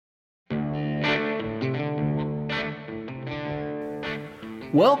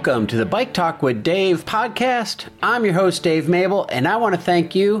Welcome to the Bike Talk with Dave podcast. I'm your host, Dave Mabel, and I want to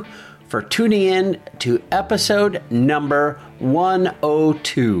thank you for tuning in to episode number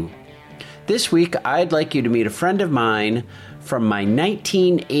 102. This week, I'd like you to meet a friend of mine from my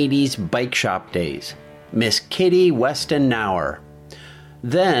 1980s bike shop days, Miss Kittie Weston-Knauer,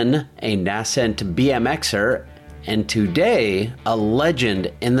 then a nascent BMXer, and today a legend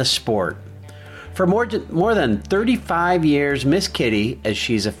in the sport. For more than 35 years, Miss Kittie, as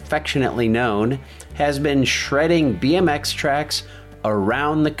she's affectionately known, has been shredding BMX tracks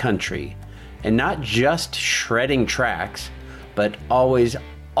around the country. And not just shredding tracks, but always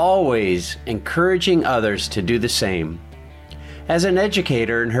encouraging others to do the same. As an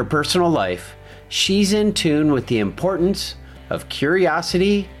educator in her personal life, she's in tune with the importance of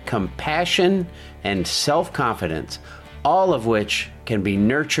curiosity, compassion, and self-confidence, all of which can be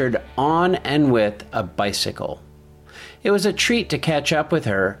nurtured on and with a bicycle. It was a treat to catch up with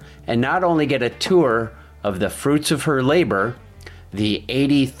her and not only get a tour of the fruits of her labor, the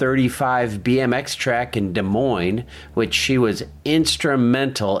 8035 BMX track in Des Moines, which she was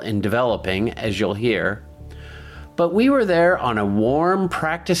instrumental in developing, as you'll hear, but we were there on a warm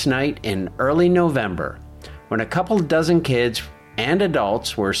practice night in early November when a couple dozen kids and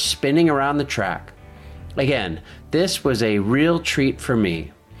adults were spinning around the track. Again, this was a real treat for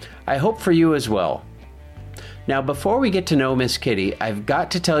me. I hope for you as well. Now, before we get to know Miss Kittie, I've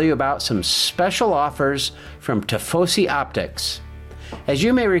got to tell you about some special offers from Tifosi Optics. As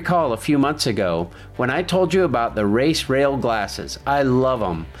you may recall a few months ago, when I told you about the race rail glasses, I love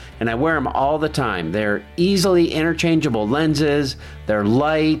them, and I wear them all the time. They're easily interchangeable lenses, they're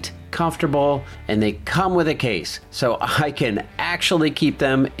light, comfortable, and they come with a case, so I can actually keep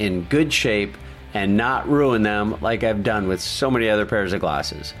them in good shape and not ruin them like I've done with so many other pairs of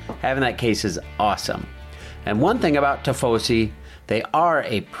glasses. Having that case is awesome. And one thing about Tifosi, they are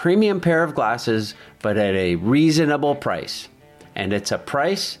a premium pair of glasses, but at a reasonable price. And it's a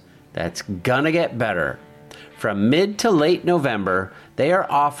price that's gonna get better. From mid to late November, they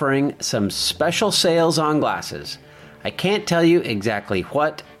are offering some special sales on glasses. I can't tell you exactly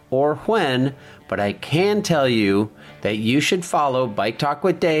what or when, but I can tell you that you should follow Bike Talk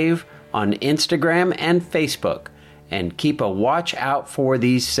with Dave on Instagram and Facebook, and keep a watch out for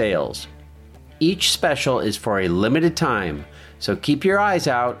these sales. Each special is for a limited time, so keep your eyes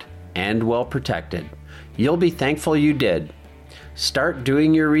out and well protected. You'll be thankful you did. Start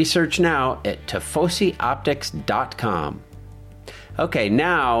doing your research now at TifosiOptics.com. Okay,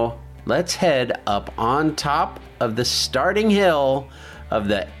 now let's head up on top of the starting hill of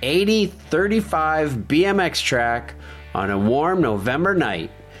the 8035 BMX track on a warm November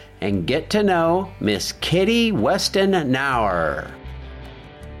night and get to know Miss Kittie Weston-Knauer.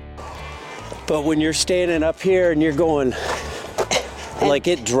 But when you're standing up here and you're going, like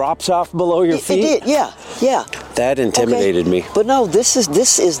it drops off below your feet? It did, yeah. That intimidated me. But no, this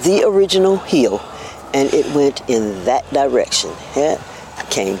is the original heel, and it went in that direction. Yeah,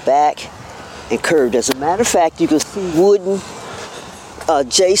 came back and curved. As a matter of fact, you can see Wooden,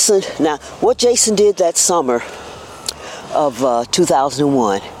 Jason. Now, what Jason did that summer of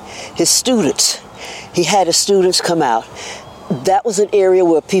 2001, his students, he had his students come out. That was an area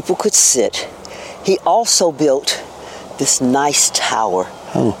where people could sit. He also built this nice tower.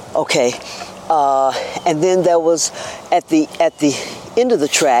 Oh. Okay. And then there was, at the end of the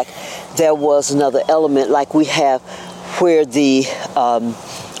track, there was another element like we have where the,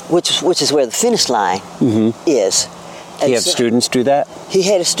 which is where the finish line is. And he had students do that? He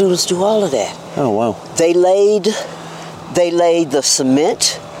had his students do all of that. Oh, wow. They laid the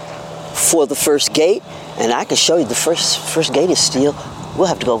cement for the first gate, and I can show you the first gate is steel. We'll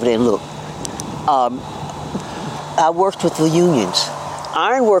have to go over there and look. I worked with the unions.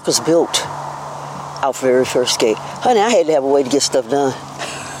 Ironworkers built our very first gate. Honey, I had to have a way to get stuff done.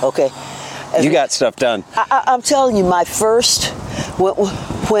 Okay? You got stuff done. I'm telling you, my first,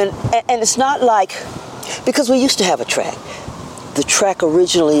 when and it's not like, because we used to have a track. The track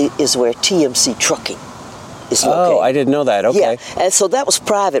originally is where TMC Trucking is located. Oh, I didn't know that. Okay. Yeah, and so that was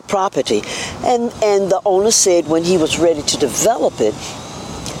private property. And the owner said when he was ready to develop it,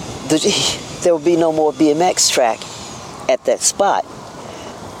 there would be no more BMX track at that spot.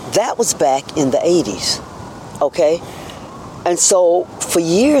 That was back in the 80s, okay? And so for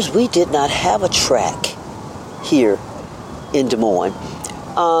years we did not have a track here in Des Moines.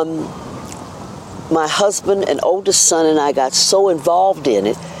 My husband and oldest son and I got so involved in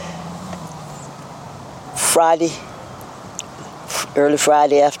it. Early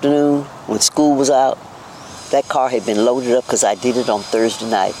Friday afternoon when school was out, that car had been loaded up because I did it on Thursday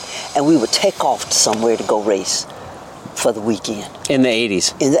night, and we would take off to somewhere to go race. for the weekend. In the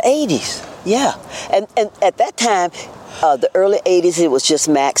 80s? In the 80s, yeah. And at that time, the early 80s, it was just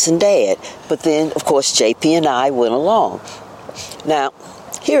Max and Dad. But then, of course, JP and I went along. Now,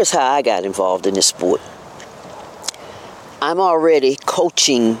 here's how I got involved in this sport. I'm already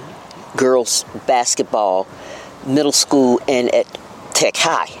coaching girls basketball, middle school, and at Tech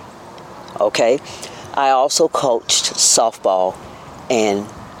High. Okay? I also coached softball and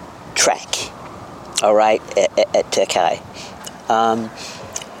track, all right, at Tech High.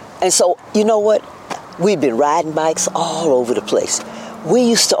 And so, you know what? We'd been riding bikes all over the place. We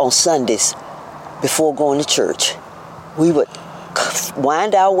used to, on Sundays, before going to church, we would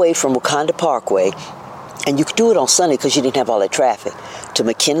wind our way from Wakanda Parkway, and you could do it on Sunday because you didn't have all that traffic, to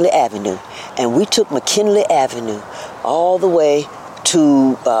McKinley Avenue. And we took McKinley Avenue all the way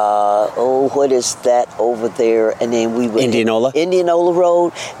to, what is that over there? And then we would... Indianola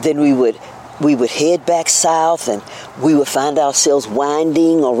Road. Then we would head back south, and we would find ourselves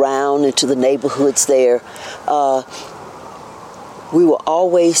winding around into the neighborhoods there. We were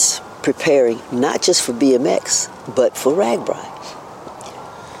always preparing, not just for BMX, but for RAGBRAI.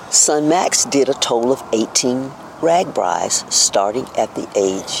 Son Max did a total of 18 RAGBRAIs starting at the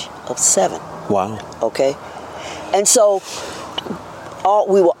age of 7. Wow. Okay? And so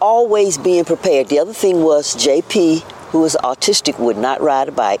we were always being prepared. The other thing was JP, who was autistic, would not ride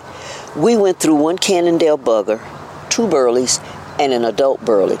a bike. We went through one Cannondale bugger, 2 Burleys, and an adult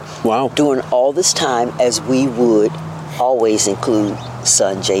Burley. Wow. During all this time, as we would always include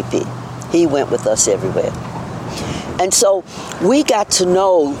son JP. He went with us everywhere. And so we got to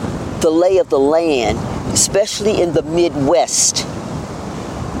know the lay of the land, especially in the Midwest,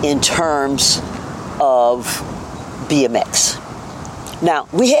 in terms of BMX. Now,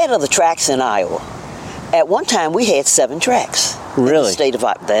 we had other tracks in Iowa. At one time, we had 7 tracks. Really? In the state of,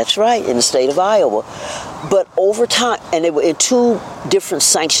 that's right, in the state of Iowa. But over time, and they were in 2 different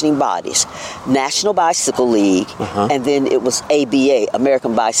sanctioning bodies, National Bicycle League, and then it was ABA,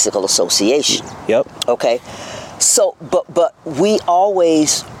 American Bicycle Association. Yep. Okay? So, but we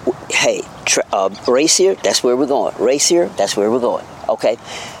always, hey, race here, that's where we're going. Race here, that's where we're going. Okay?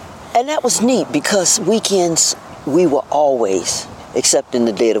 And that was neat because weekends, we were always, except in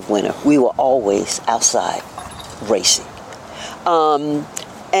the dead of winter, we were always outside racing.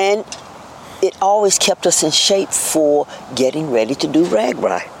 And it always kept us in shape for getting ready to do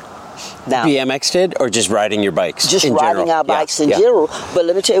RAGBRAI. Now, BMX did, or just riding your bikes? Just in riding general? our bikes in general. But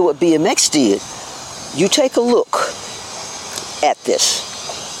let me tell you what BMX did. You take a look at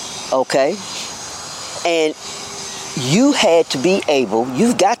this, okay? And you've got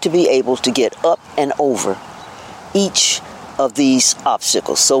to be able to get up and over each of these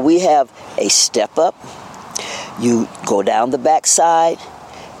obstacles. So we have a step up. You go down the backside.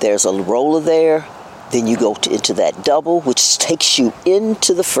 There's a roller there. Then you go into that double, which takes you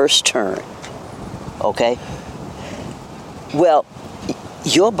into the first turn. Okay? Well,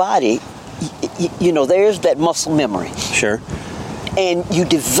 your body, you know, there's that muscle memory. Sure. And you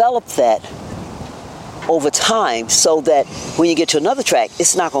develop that over time so that when you get to another track,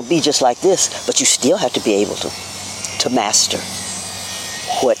 it's not going to be just like this, but you still have to be able to master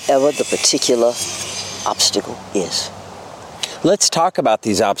whatever the particular obstacle is. Let's talk about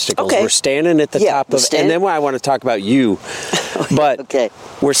these obstacles. Okay. We're standing at the top of, and then I want to talk about you. But okay.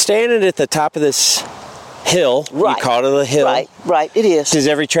 We're standing at the top of this hill. Right. You call it a hill. Right, it is. Does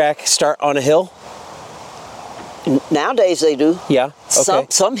every track start on a hill? Nowadays they do. Yeah. Okay.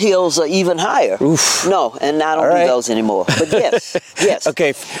 Some hills are even higher. Oof. No, and I don't do those anymore. But yes, yes.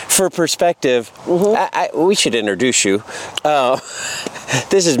 Okay, for perspective, we should introduce you.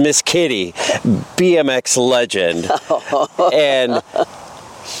 This is Miss Kittie, BMX legend, and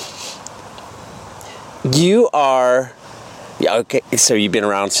you are. Yeah. Okay. So you've been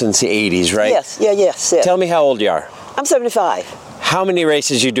around since the '80s, right? Yes. Yes. Tell me how old you are. I'm 75. How many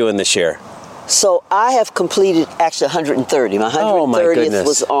races you doing this year? So I have completed actually 130. My 130th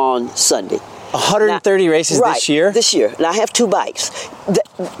was on Sunday. 130 races this year? This year. And I have 2 bikes.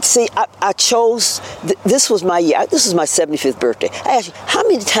 See, I chose, this was my year. This is my 75th birthday. I asked you, how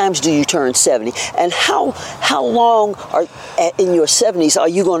many times do you turn 70? And how long in your 70s are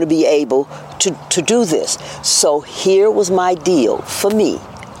you going to be able to do this? So here was my deal for me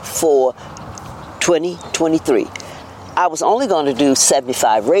for 2023. I was only going to do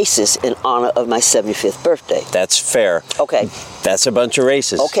 75 races in honor of my 75th birthday. That's fair. Okay. That's a bunch of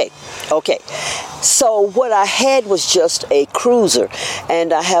races. Okay. So what I had was just a cruiser,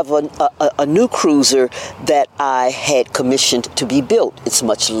 and I have a new cruiser that I had commissioned to be built. It's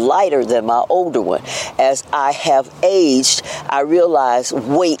much lighter than my older one. As I have aged, I realize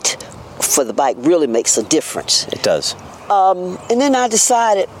weight for the bike really makes a difference. It does. And then I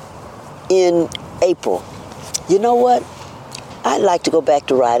decided in April, you know what? I'd like to go back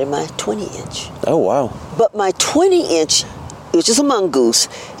to riding my 20-inch. Oh, wow. But my 20-inch, which is a mongoose,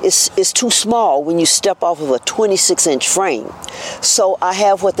 is too small when you step off of a 26-inch frame. So I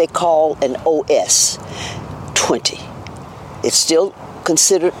have what they call an OS 20. It's still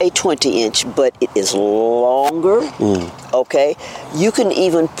considered a 20-inch, but it is longer, okay? You can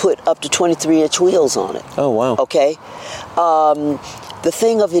even put up to 23-inch wheels on it. Oh, wow. Okay? The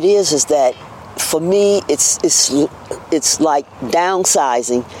thing of it is that for me, it's like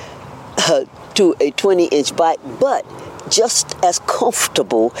downsizing to a 20-inch bike, but just as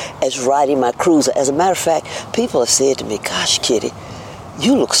comfortable as riding my cruiser. As a matter of fact, people have said to me, gosh, Kittie,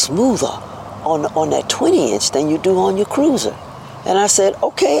 you look smoother on that 20-inch than you do on your cruiser. And I said,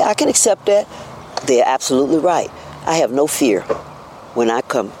 okay, I can accept that. They're absolutely right. I have no fear when I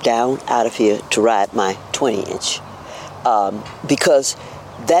come down out of here to ride my 20-inch. Because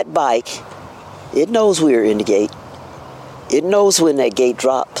that bike, it knows we're in the gate. It knows when that gate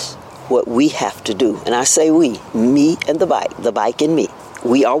drops what we have to do. And I say we, me and the bike and me.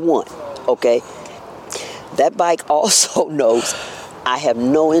 We are one, okay? That bike also knows I have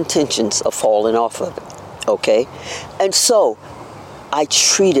no intentions of falling off of it, okay? And so I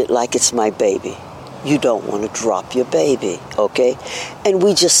treat it like it's my baby. You don't want to drop your baby, okay? And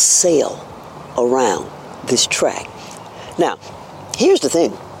we just sail around this track. Now, here's the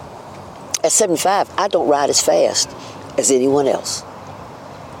thing. At 75, I don't ride as fast as anyone else.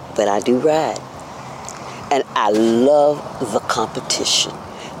 But I do ride. And I love the competition.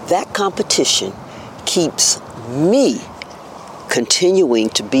 That competition keeps me continuing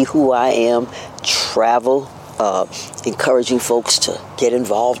to be who I am, travel, encouraging folks to get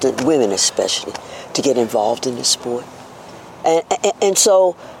involved in, women especially, to get involved in the sport. And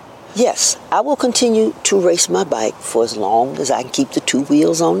so, yes, I will continue to race my bike for as long as I can keep the two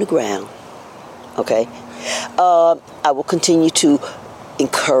wheels on the ground. Okay? I will continue to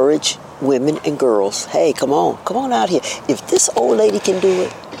encourage women and girls. Hey, come on out here. If this old lady can do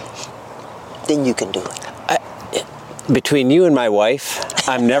it, then you can do it. Between you and my wife,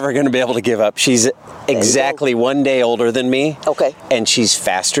 I'm never going to be able to give up. She's exactly 1 day older than me. Okay. And she's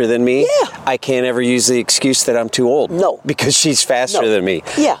faster than me. Yeah. I can't ever use the excuse that I'm too old. No. Because she's faster than me.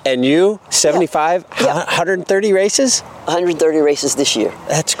 Yeah. And you, 75, Yeah. 130 races? 130 races this year.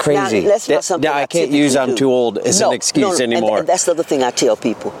 That's crazy. Now, that's not something I can't use I'm too old as an excuse anymore. And that's the other thing I tell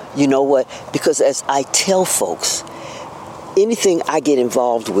people. You know what? Because as I tell folks, anything I get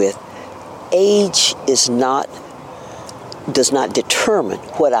involved with, age does not determine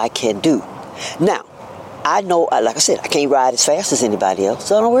what I can do. Now, I know, like I said, I can't ride as fast as anybody else,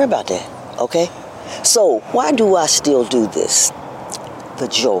 so don't worry about that, okay? So, why do I still do this? The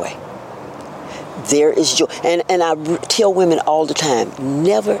joy. There is joy. And I tell women all the time,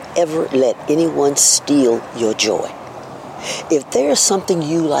 never, ever let anyone steal your joy. If there's something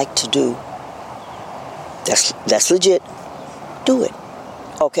you like to do, that's legit, do it,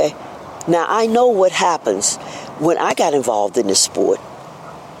 okay? Now, I know what happens when I got involved in this sport.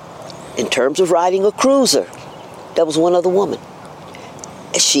 In terms of riding a cruiser, there was one other woman.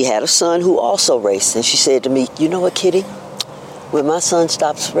 She had a son who also raced, and she said to me, you know what, Kittie? When my son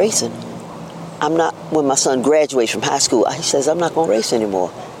stops racing, when my son graduates from high school, he says, I'm not going to race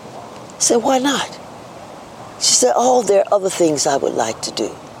anymore. I said, why not? She said, oh, there are other things I would like to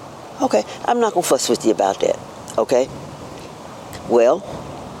do. Okay, I'm not going to fuss with you about that, okay? Well,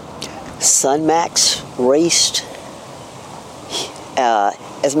 son Max raced.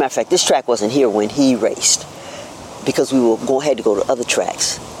 As a matter of fact, this track wasn't here when he raced because we had to go to other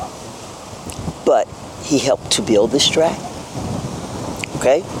tracks. But he helped to build this track.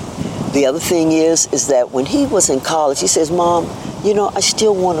 Okay? The other thing is that when he was in college, he says, Mom, you know, I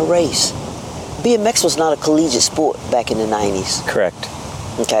still want to race. BMX was not a collegiate sport back in the 90s. Correct.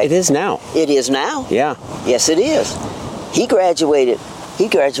 Okay? It is now. It is now. Yeah. Yes, it is. He graduated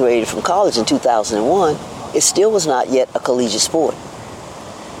from college in 2001. It still was not yet a collegiate sport.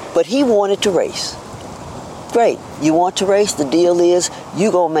 But he wanted to race. Great. You want to race? The deal is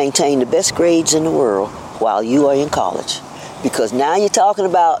you're going to maintain the best grades in the world while you are in college. Because now you're talking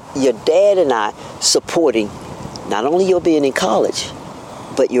about your dad and I supporting not only your being in college,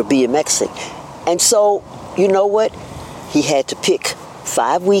 but your BMXing. And so, you know what? He had to pick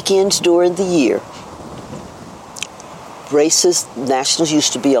 5 weekends during the year. Races, nationals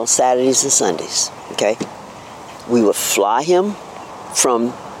used to be on Saturdays and Sundays, okay? We would fly him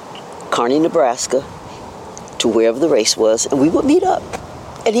from Kearney, Nebraska to wherever the race was, and we would meet up.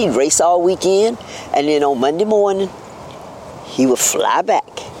 And he'd race all weekend, and then on Monday morning, he would fly back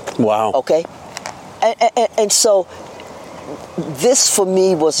Wow. Okay? And so this for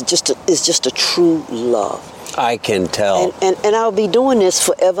me is just a true love. I can tell. And I'll be doing this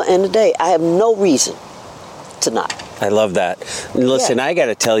forever and a day. I have no reason to not. I love that. Listen, I got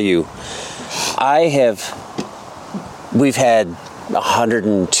to tell you, we've had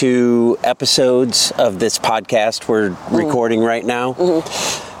 102 episodes of this podcast we're recording right now.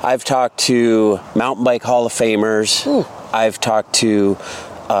 Mm-hmm. I've talked to Mountain Bike Hall of Famers. I've talked to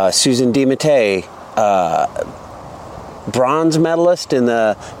Susan DiMattei, bronze medalist in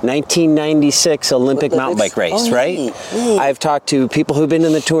the 1996 Olympic mountain bike race, right? I've talked to people who've been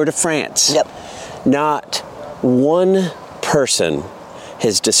in the Tour de France. Yep. Not one person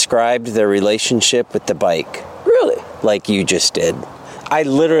has described their relationship with the bike. Really? Like you just did. I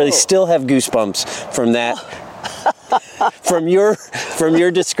literally still have goosebumps from that. from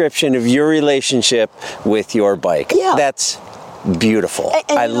your description of your relationship with your bike. Yeah. That's beautiful.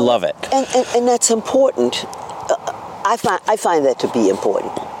 And I love it. And that's important. I find that to be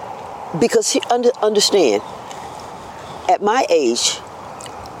important because understand, at my age,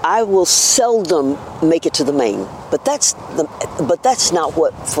 I will seldom make it to the main. But that's not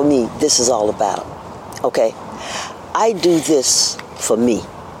what for me this is all about. Okay, I do this for me.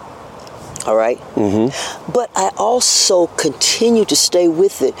 All right? Mm-hmm. But I also continue to stay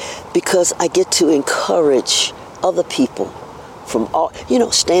with it because I get to encourage other people from all,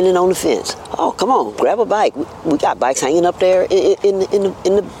 standing on the fence. Oh, come on, grab a bike. We got bikes hanging up there in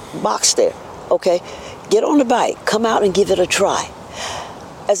the box there. Okay? Get on the bike. Come out and give it a try.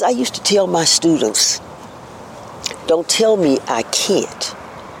 As I used to tell my students, don't tell me I can't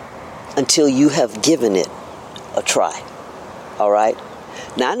until you have given it a try. All right?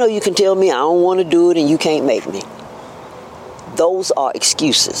 Now, I know you can tell me I don't want to do it and you can't make me. Those are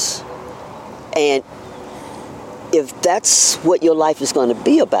excuses. And if that's what your life is going to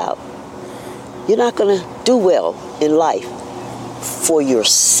be about, you're not going to do well in life for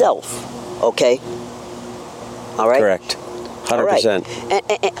yourself. Okay? All right? Correct. 100%.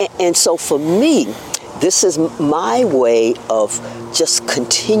 Right. And so for me, this is my way of just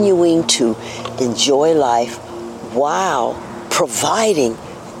continuing to enjoy life while providing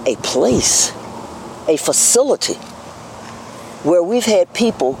a place, a facility where we've had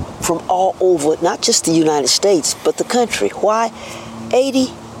people from all over, not just the United States, but the country. Why?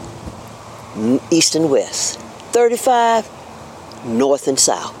 80, east and west. 35, north and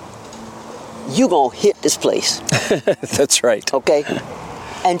south. You're going to hit this place. That's right. Okay?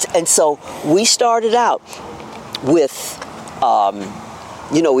 And so we started out with,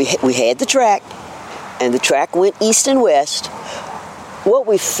 we had the track, and the track went east and west. What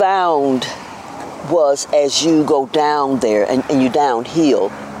we found was as you go down there and you downhill,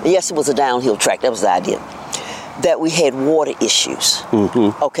 and yes, it was a downhill track, that was the idea, that we had water issues.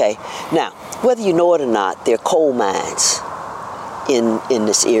 Mm-hmm. Okay, now, whether you know it or not, there are coal mines in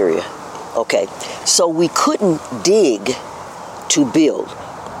this area. Okay, so we couldn't dig to build.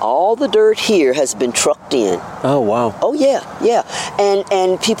 All the dirt here has been trucked in. Oh, wow. Oh, yeah.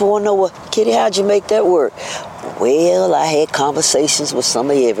 And people want to know, well, Kittie, how'd you make that work? Well, I had conversations with some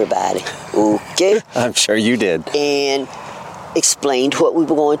of everybody. Okay? I'm sure you did. And explained what we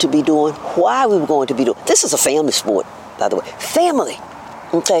were going to be doing, why we were going to be doing. This is a family sport, by the way. Family.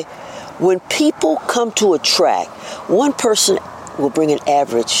 Okay? When people come to a track, one person will bring an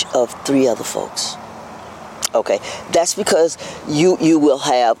average of 3 other folks. Okay, that's because you will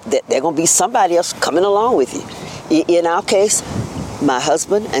have, there going to be somebody else coming along with you. In our case, my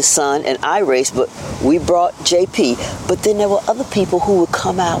husband and son and I raced, but we brought JP. But then there were other people who would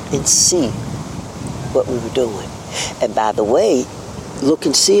come out and see what we were doing. And by the way, look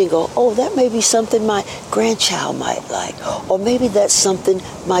and see and go, oh, that may be something my grandchild might like. Or maybe that's something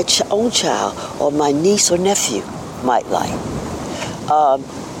my own child or my niece or nephew might like.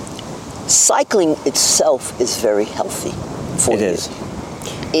 Cycling itself is very healthy for you. It is.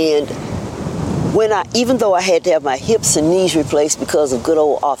 And even though I had to have my hips and knees replaced because of good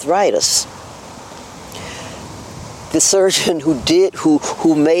old arthritis, the surgeon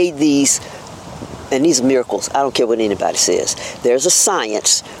who made these, and these are miracles, I don't care what anybody says, there's a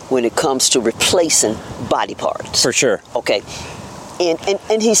science when it comes to replacing body parts. For sure. Okay.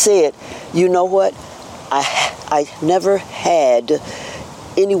 And he said, you know what? I never had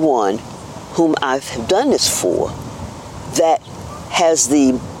anyone whom I've done this for that has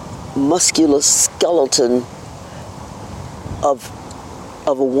the muscular skeleton of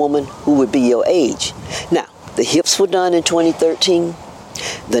a woman who would be your age. Now, the hips were done in 2013.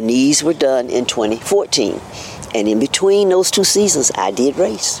 The knees were done in 2014. And in between those 2 seasons, I did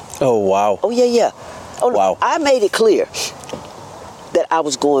race. Oh, wow. Oh, yeah. Oh, wow. I made it clear that I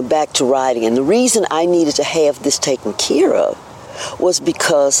was going back to riding. And the reason I needed to have this taken care of was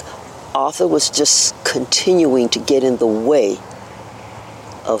because Arthur was just continuing to get in the way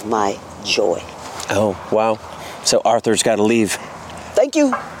of my joy. Oh, wow. So Arthur's got to leave. Thank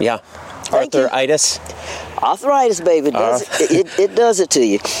you. Yeah. Arthritis. Arthritis, baby. It does it to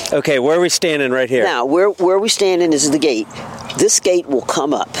you. Okay, where are we standing right here? Now, where we standing is the gate. This gate will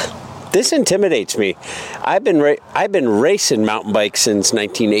come up. This intimidates me. I've been racing mountain bikes since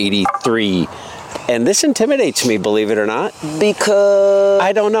 1983, and this intimidates me, believe it or not. Because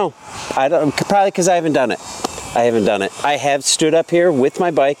I don't know. Probably because I haven't done it. I have stood up here with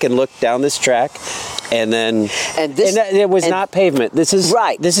my bike and looked down this track, and it was not pavement. This is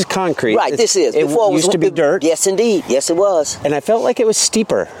right. This is concrete. Right. This is. It used to be dirt. Yes, indeed. Yes, it was. And I felt like it was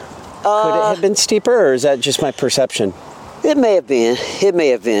steeper. Could it have been steeper, or is that just my perception? It may have been.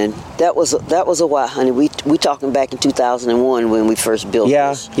 That was a while, honey. We talking back in 2001 when we first built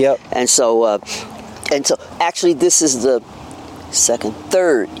this. Yeah. Yep. And so actually, this is the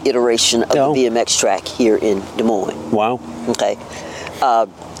third iteration of the BMX track here in Des Moines. Wow. Okay.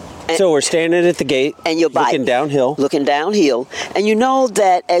 So we're standing at the gate, and your bike looking downhill, and you know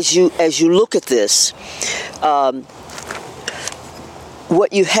that as you look at this,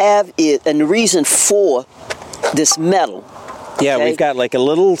 what you have is, and the reason for this metal. Yeah, we've got like a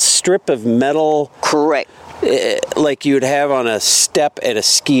little strip of metal. Correct. Like you would have on a step at a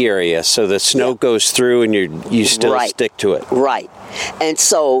ski area, so the snow goes through and you still stick to it. Right. And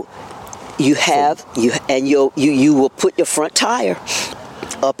so you will put your front tire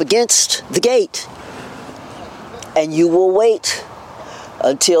up against the gate, and you will wait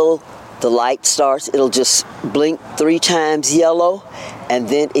until the light starts. It'll just blink 3 times yellow, and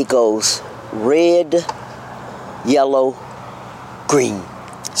then it goes red, yellow, green.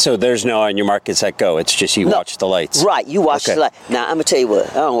 So there's no on your mark, get set, go. It's just you watch the lights. Right, you watch the lights. Now, I'm going to tell you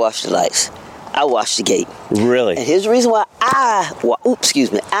what. I don't watch the lights. I watch the gate. Really? And here's the reason why I watch the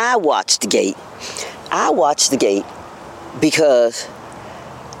gate. I watch the gate because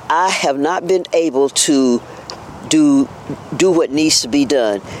I have not been able to do what needs to be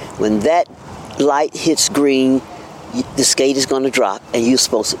done. When that light hits green, the skate is going to drop, and you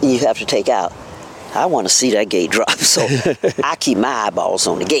have to take out. I want to see that gate drop, so I keep my eyeballs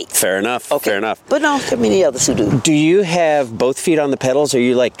on the gate. Fair enough. Okay. Fair enough. But no, there are many others who do. Do you have both feet on the pedals? Are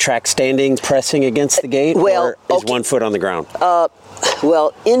you like track standing, pressing against the gate? Or is one foot on the ground?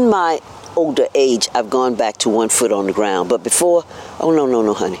 Well, in my older age, I've gone back to 1 foot on the ground. But before,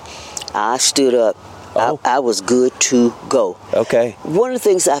 no, honey. I stood up. I was good to go. Okay. One of the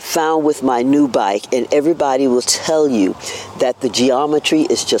things I found with my new bike, and everybody will tell you that the geometry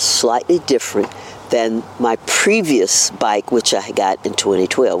is just slightly different than my previous bike, which I got in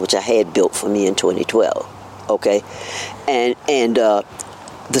 2012, which I had built for me in 2012. Okay, and the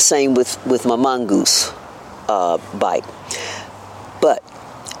same with my Mongoose bike. But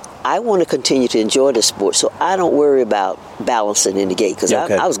I want to continue to enjoy the sport, so I don't worry about balancing in the gate, because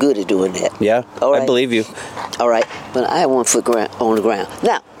I was good at doing that. Yeah, all right. I believe you. All right, but I have 1 foot on the ground.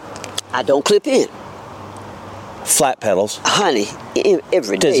 Now, I don't clip in. Flat pedals, honey,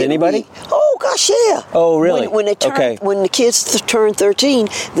 every day. Does anybody? Oh gosh, yeah. Oh really? When they turn, when the kids turn 13,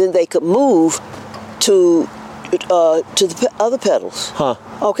 then they could move to the other pedals. Huh?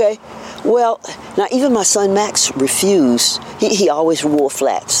 Okay. Well, now even my son Max refused. He always wore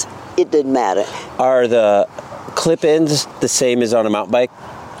flats. It didn't matter. Are the clip ins the same as on a mountain bike?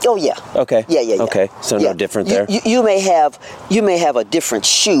 Oh yeah. Okay. Yeah. Okay, so no different there. You may have a different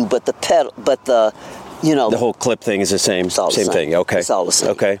shoe, but the pedal, the whole clip thing is the same. Same thing. Okay. It's all the same.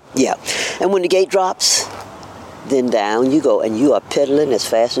 Okay. Yeah. And when the gate drops, then down you go, and you are pedaling as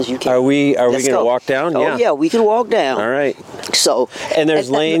fast as you can. Are we going to walk down? Oh yeah, we can walk down. All right. So. And there's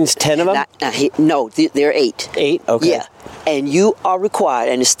lanes, 10 of them? No, there are 8. 8. Okay. Yeah. And you are required,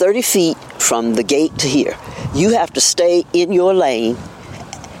 and it's 30 feet from the gate to here. You have to stay in your lane,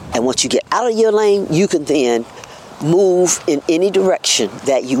 and once you get out of your lane, you can then move in any direction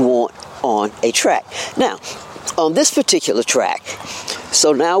that you want on a track. Now, on this particular track,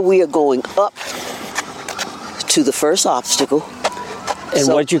 so now we are going up to the first obstacle. And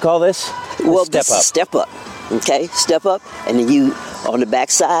what'd you call this? Well, step up. Okay, step up, and then you, on the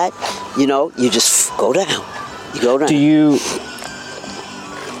back side, you just go down. You go down. Do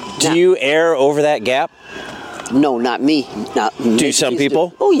you air over that gap? No, not me. Do some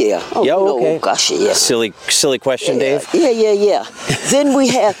people? Oh yeah. Oh yeah, no. Okay. Gosh, yeah. Silly question, Dave. Yeah. Then we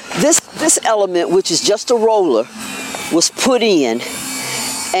have this element, which is just a roller, was put in,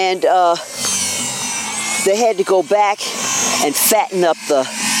 and they had to go back and fatten up the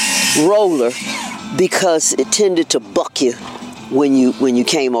roller because it tended to buck you when you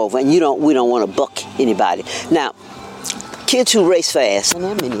came over, and we don't want to buck anybody. Now, kids who race fast, and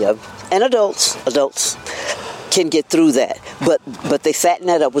there are many of them, and adults can get through that, but they fatten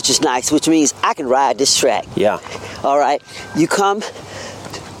that up, which is nice, which means I can ride this track. Yeah. All right, you come.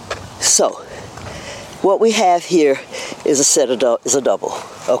 So, what we have here is a double.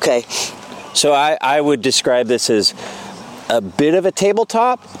 Okay. So I would describe this as a bit of a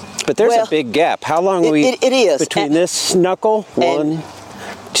tabletop, but there's a big gap. How long it is between this knuckle? 1,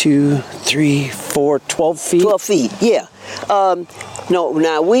 2, 3, 4, 12 feet. 12 feet. Yeah. No.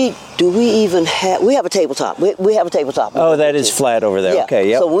 Now we have a tabletop. We have a tabletop. Oh, that is flat over there. Yeah. Okay.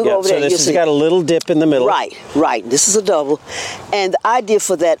 Yep. So we go over there. So this has got a little dip in the middle. Right. This is a double, and the idea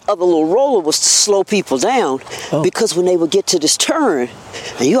for that other little roller was to slow people down, because when they would get to this turn,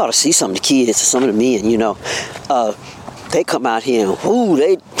 and you ought to see some of the kids, some of the men, they come out here and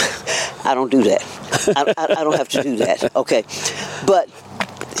I don't do that. I don't have to do that. Okay, but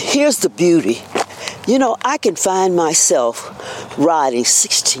here's the beauty. I can find myself riding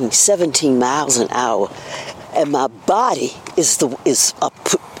 16, 17 miles an hour, and my body is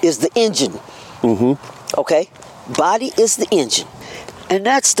the engine. Mm-hmm. Okay, body is the engine, and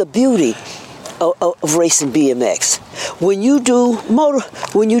that's the beauty of racing BMX. When you do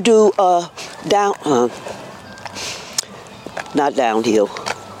not downhill.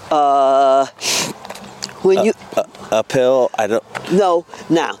 When you uphill, I don't. No.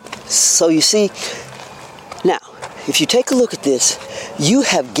 Now, so you see. Now, if you take a look at this, you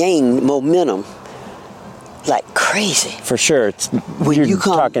have gained momentum like crazy. For sure, you're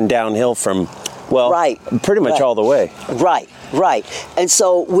talking downhill from pretty much all the way. Right. And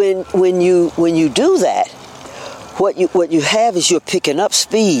so when you do that, what you have is you're picking up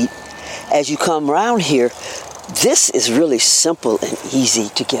speed as you come around here. This is really simple and easy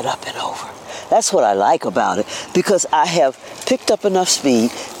to get up and over. That's what I like about it, because I have picked up enough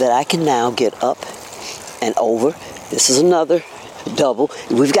speed that I can now get up and over. This is another double.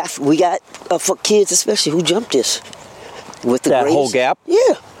 We got for kids especially who jump this with the whole gap.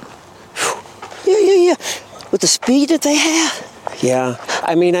 Yeah. With the speed that they have. Yeah.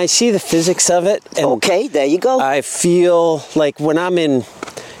 I mean, I see the physics of it. And okay, there you go. I feel like when I'm in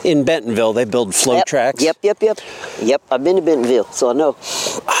Bentonville, they build flow tracks. Yep. I've been to Bentonville, so I know.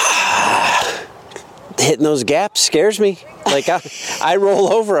 Hitting those gaps scares me. Like I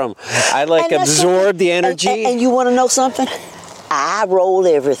roll over them. I absorb the energy. And you want to know something? I roll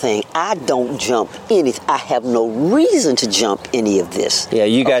everything. I don't jump anything. I have no reason to jump any of this. Yeah,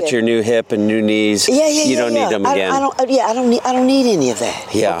 you got your new hip and new knees. You don't need them again. I don't need any of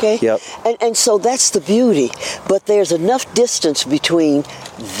that. Yeah. Okay. Yep. And so that's the beauty. But there's enough distance between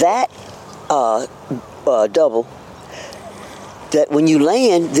that double that when you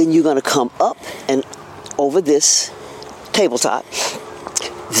land, then you're going to come up and over this tabletop.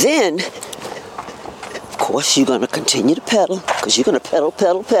 Then, of course, you're going to continue to pedal, because you're going to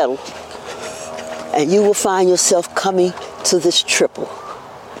pedal, and you will find yourself coming to this triple.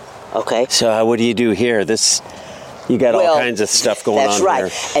 Okay? So what do you do here? You got all kinds of stuff going on here.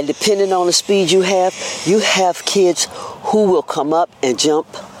 That's right. And depending on the speed you have kids who will come up and jump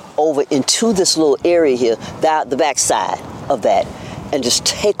over into this little area here, the back side of that, and just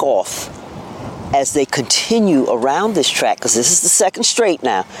take off as they continue around this track, because this is the second straight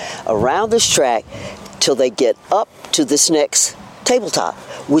now, around this track till they get up to this next tabletop,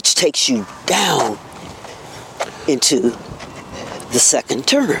 which takes you down into the second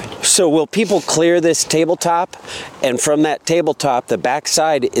turn. So will people clear this tabletop, and from that tabletop, the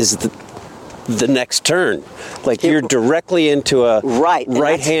backside is the next turn? Like you're directly into a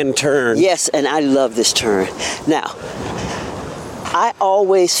right-hand turn. Yes, and I love this turn. Now, I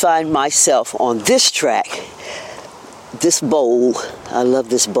always find myself on this track, this bowl. I love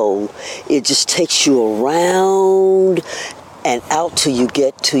this bowl. It just takes you around and out till you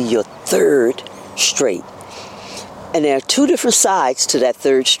get to your third straight. And there are two different sides to that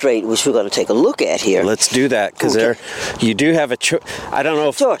third straight, which we're going to take a look at here. Let's do that, because you do have a choice. I don't know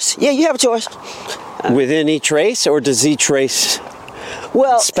if choice. Yeah, you have a choice. Within each race, or does each race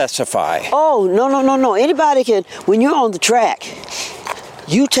specify? Oh, no. Anybody can. When you're on the track,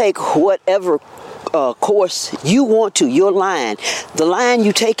 you take whatever course you want to, your line. The line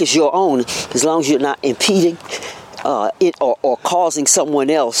you take is your own, as long as you're not impeding it or causing someone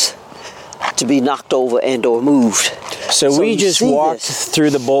else to be knocked over and or moved. So we just walked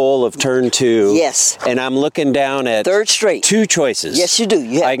through the bowl of turn 2. Yes. And I'm looking down at third straight. 2 choices. Yes, you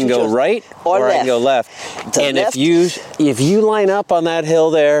do. I can go right or I can go left. And left. if you line up on that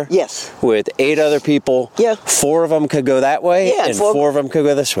hill there, yes, with 8 other people, 4 of them could go that way, and 4 of them could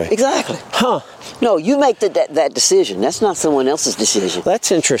go this way. Exactly. Huh. No, you make that decision. That's not someone else's decision.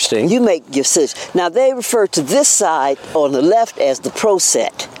 That's interesting. You make your decision. Now, they refer to this side on the left as the pro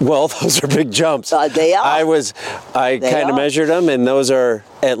set. Well, those are big jumps. They are. I kind of measured them, and those are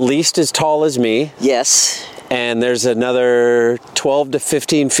at least as tall as me. Yes. And there's another 12 to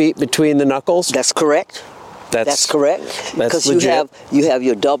 15 feet between the knuckles. That's correct. That's correct. That's legit. Because you have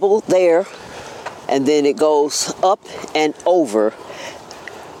your double there, and then it goes up and over,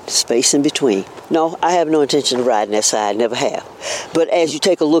 space in between. No, I have no intention of riding that side, never have. But as you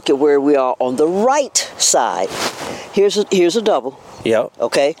take a look at where we are on the right side, here's a double. Yep.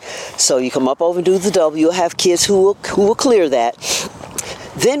 Okay, so you come up over and do the double. You'll have kids who will clear that.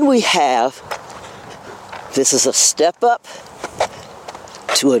 Then we have, this is a step up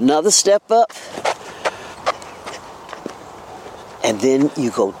to another step up, and then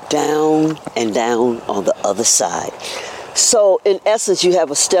you go down and down on the other side. So in essence, you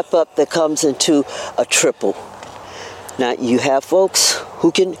have a step up that comes into a triple. Now you have folks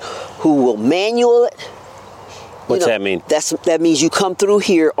who will manual it. What's that mean? That means you come through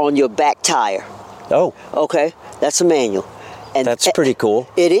here on your back tire. Oh. Okay, that's a manual. And that's pretty cool.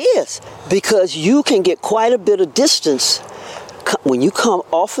 It is, because you can get quite a bit of distance when you come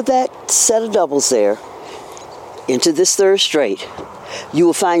off of that set of doubles there into this third straight. You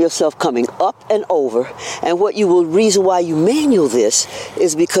will find yourself coming up and over, and reason why you manual this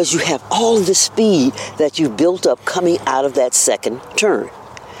is because you have all of the speed that you've built up coming out of that second turn.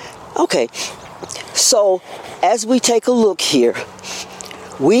 Okay, so as we take a look here,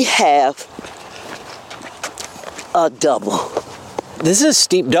 we have a double. This is a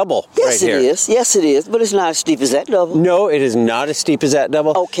steep double right here. Yes, it is, but it's not as steep as that double. No, it is not as steep as that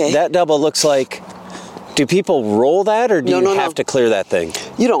double. Okay. That double looks like... Do people roll that, or do you have to clear that thing?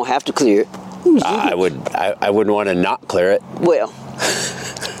 You don't have to clear it. I wouldn't want to not clear it. Well,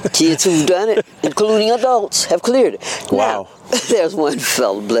 kids who've done it, including adults, have cleared it. Wow. Now, there's one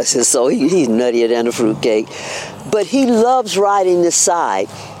fellow, bless his soul, he's nuttier than a fruitcake, but he loves riding this side.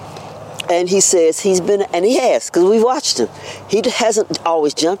 And he says and he has, because we've watched him. He hasn't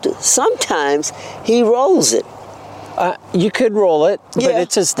always jumped it. Sometimes he rolls it. You could roll it, but Yeah.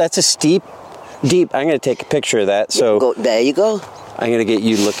 that's a steep. Deep. I'm going to take a picture of that. So there you go. I'm going to get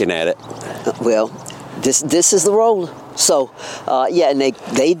you looking at it. Well, this is the roller. So and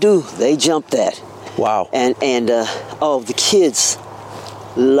they jump that. Wow. And the kids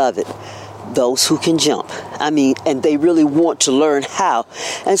love it. Those who can jump. I mean, and they really want to learn how.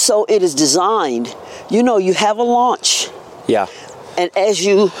 And so it is designed. You have a launch. Yeah. And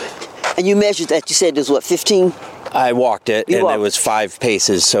you measured that. You said there's 15. I walked it, and it was 5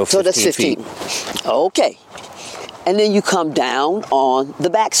 paces, so 15 that's 15 feet. Okay. And then you come down on the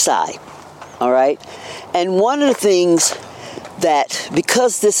backside, all right? And one of the things that,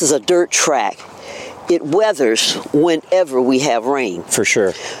 because this is a dirt track, it weathers whenever we have rain. For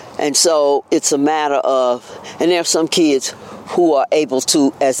sure. And so it's a matter of, and there are some kids who are able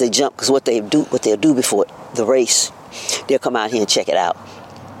to, as they jump, because what they'll do before the race, they'll come out here and check it out.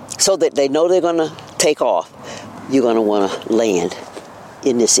 So that they know they're going to take off. You're going to want to land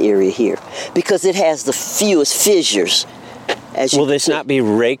in this area here because it has the fewest fissures. Will this not be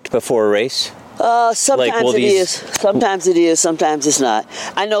raked before a race? Sometimes it is. Sometimes it is. Sometimes it's not.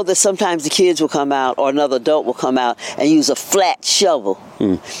 I know that sometimes the kids will come out, or another adult will come out and use a flat shovel.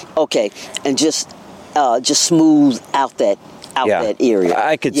 Okay, and just smooth out that area.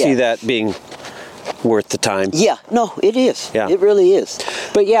 I could see that being worth the time. Yeah, no, it is. Yeah. It really is.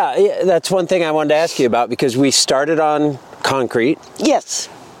 But that's one thing I wanted to ask you about, because we started on concrete. Yes.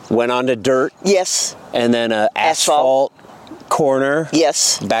 Went on to dirt. Yes. And then asphalt corner.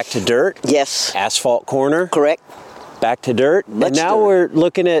 Yes. Back to dirt. Yes. Asphalt corner. Correct. Back to dirt. And now we're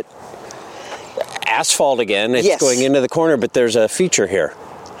looking at asphalt again. It's going into the corner, but there's a feature here.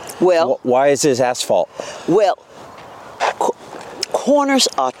 Well, why is this asphalt? Well, corners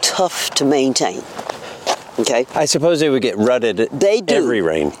are tough to maintain. Okay. I suppose they would get rutted. They do. Every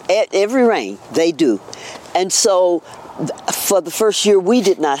rain. Every rain, they do. And so, for the first year, we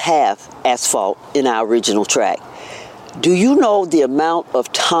did not have asphalt in our original track. Do you know the amount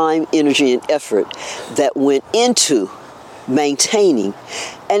of time, energy, and effort that went into maintaining?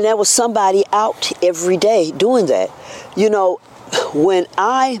 And there was somebody out every day doing that. When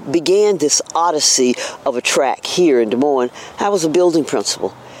I began this odyssey of a track here in Des Moines, I was a building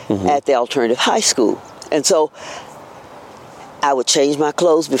principal at the alternative high school. And so I would change my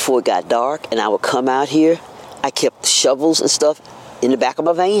clothes before it got dark, and I would come out here. I kept shovels and stuff in the back of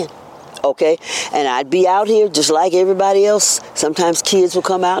my van, okay? And I'd be out here just like everybody else. Sometimes kids would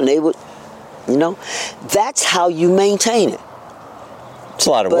come out, and they would, That's how you maintain it. It's a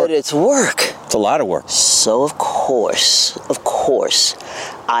lot of work. But it's work. It's a lot of work. So of course,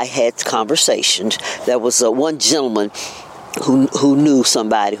 I had conversations. There was one gentleman who knew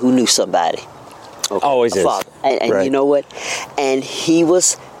somebody. Okay, Always is. Father. And right. You know what? And he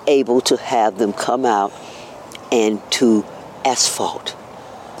was able to have them come out and to asphalt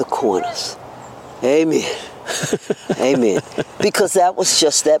the corners. Amen. Amen. Because that was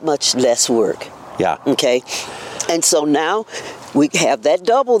just that much less work. Yeah. Okay. And so now we have that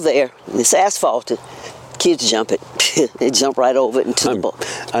double there. It's asphalted. Kids jump it. They jump right over it into the bowl.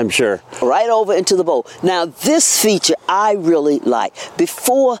 I'm sure. Right over into the bowl. Now, this feature I really like.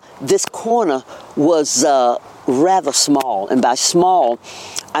 Before, this corner was rather small. And by small,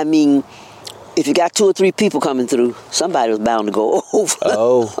 I mean, if you got 2 or 3 people coming through, somebody was bound to go over.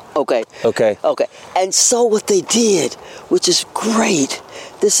 Oh. Okay. Okay. And so what they did, which is great,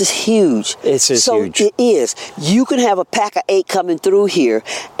 this is huge. It's huge. So it is. You can have a pack of 8 coming through here,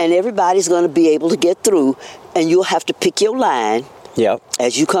 and everybody's going to be able to get through, and you'll have to pick your line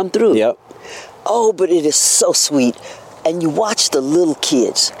as you come through. Yep. Oh, but it is so sweet. And you watch the little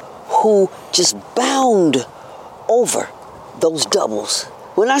kids who just bound over those doubles.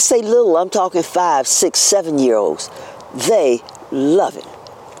 When I say little, I'm talking 5, 6, 7-year-olds. They love it.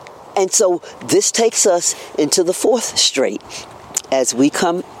 And so this takes us into the 4th straight as we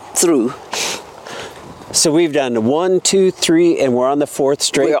come through. So we've done 1, 2, 3, and we're on the 4th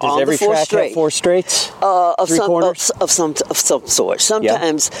straight. Does every track have 4 straights? Of 3 corners? Of some sort.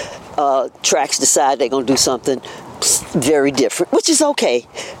 Sometimes tracks decide they're going to do something very different, which is okay.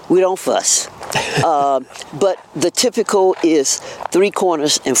 We don't fuss. But the typical is 3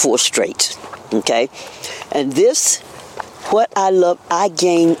 corners and 4 straights. Okay? And this, what I love, I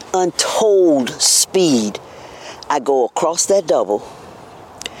gain untold speed. I go across that double,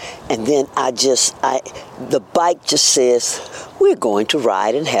 and then the bike just says, we're going to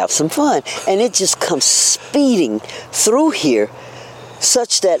ride and have some fun. And it just comes speeding through here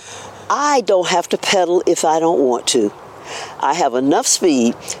such that I don't have to pedal if I don't want to. I have enough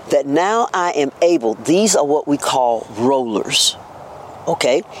speed that now I am able, these are what we call rollers.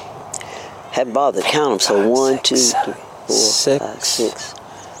 Okay? Haven't bothered to count them, so 1, 2, 3, 4, 5, 6.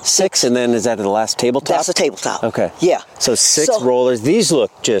 6, and then is that the last tabletop? That's a tabletop. Okay. Yeah. So 6 rollers. These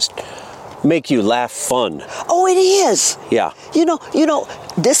look just make you laugh fun. Oh, it is. Yeah. You know,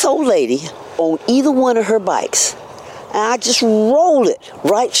 this old lady on either one of her bikes, and I just roll it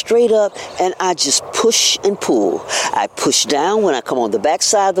right straight up, and I just push and pull. I push down when I come on the back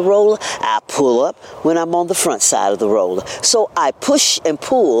side of the roller. I pull up when I'm on the front side of the roller. So I push and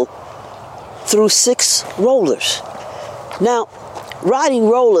pull through 6 rollers. Now, riding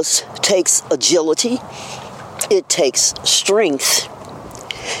rollers takes agility, it takes strength,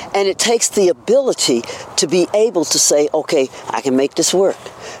 and it takes the ability to be able to say, okay, I can make this work.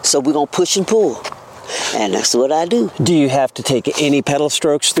 So we're going to push and pull. And that's what I do. Do you have to take any pedal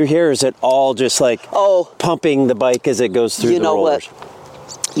strokes through here, or is it all just like pumping the bike as it goes through the rollers? You know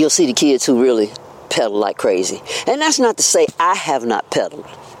what? You'll see the kids who really pedal like crazy. And that's not to say I have not pedaled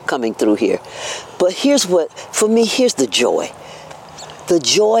coming through here. But here's the joy. The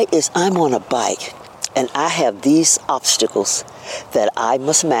joy is I'm on a bike and I have these obstacles that I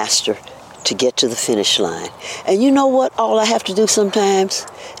must master to get to the finish line. And you know what? All I have to do sometimes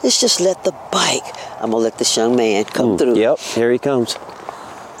is just let the bike. I'm going to let this young man come through. Yep, here he comes.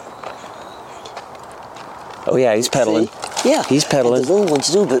 Oh yeah, he's pedaling. See? Yeah. He's pedaling. And the little ones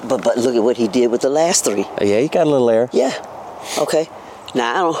do, but look at what he did with the last 3. Yeah, he got a little air. Yeah. Okay.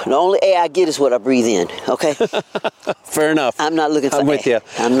 Now, the only air I get is what I breathe in, okay? Fair enough. I'm not looking for air. I'm with you.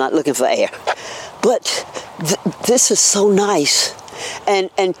 I'm not looking for air. But this is so nice. And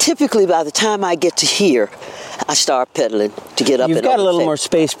typically by the time I get to here, I start pedaling to get up. You've got a little more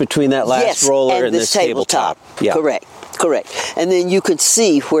space between that last roller and this tabletop. Yeah. Correct. And then you can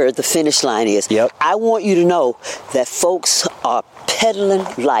see where the finish line is. Yep. I want you to know that folks are pedaling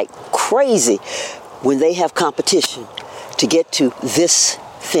like crazy when they have competition to get to this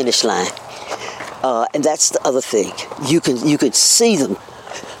finish line. And that's the other thing. You can see them.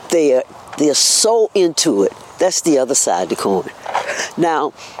 They're so into it. That's the other side of the coin.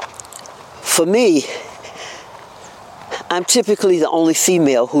 Now, for me, I'm typically the only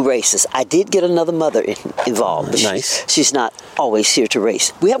female who races. I did get another mother involved. But nice. She's not always here to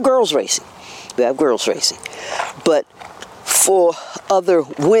race. We have girls racing. But for other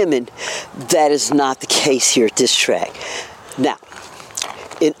women, that is not the case here at this track. Now,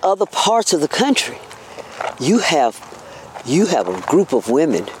 in other parts of the country, you have a group of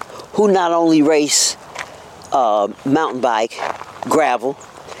women who not only race mountain bike, gravel,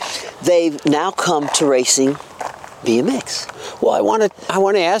 they've now come to racing BMX. Well, I want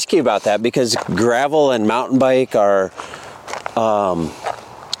to ask you about that because gravel and mountain bike are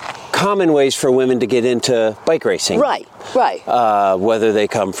common ways for women to get into bike racing. Right. Whether they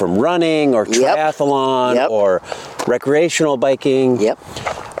come from running or triathlon or recreational biking. Yep.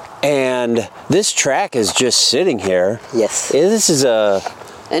 And this track is just sitting here. Yes. This is a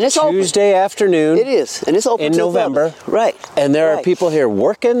Tuesday afternoon. It is, and it's open in November. Right. And there are people here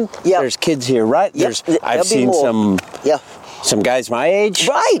working. Yep. There's kids here, right? Yep. I've seen some guys my age.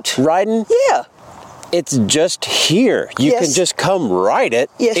 Right. Riding. Yeah. It's just here. You can just come ride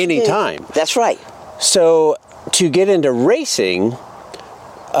it anytime. That's right. So to get into racing,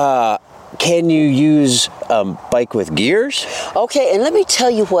 can you use a bike with gears? Okay, and let me tell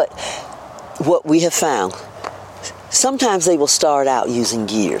you what we have found. Sometimes they will start out using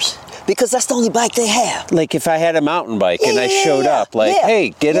gears because that's the only bike they have. Like if I had a mountain bike and I showed up,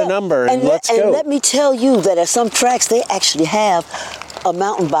 hey, get a number and let's go. And let me tell you that at some tracks they actually have a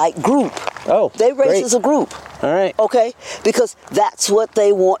mountain bike group. Oh, they race as a group. All right. Okay? Because that's what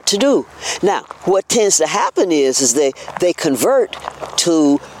they want to do. Now, what tends to happen is they convert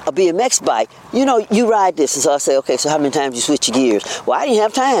to a BMX bike. You know, you ride this, and so I say, okay, so how many times you switch your gears? Well, I didn't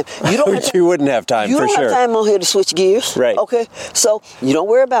have time. You don't have time. You wouldn't have time, for sure. You don't have time on here to switch gears. Right. Okay? So you don't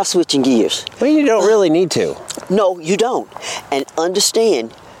worry about switching gears. Well, you don't really need to. No, you don't. And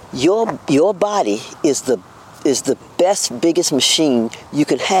understand, your body is the best, biggest machine you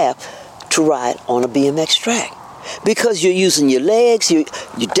can have to ride on a BMX track. Because you're using your legs, you're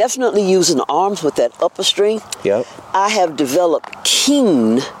definitely using the arms with that upper strength. Yep. I have developed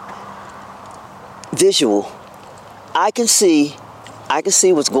keen visual. I can see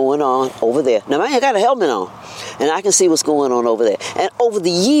what's going on over there. Now, I got a helmet on, and I can see what's going on over there. And over the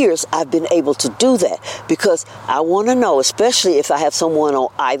years, I've been able to do that because I want to know, especially if I have someone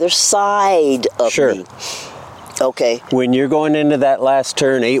on either side of me. Okay. When you're going into that last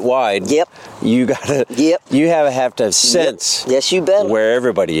turn 8 wide, you gotta. You have to sense. Yes, you better. Where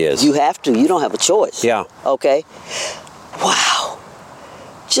everybody is. You have to. You don't have a choice. Yeah. Okay. Wow.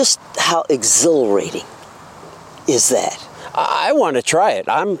 Just how exhilarating is that? I want to try it.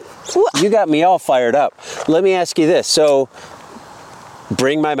 You got me all fired up. Let me ask you this. So,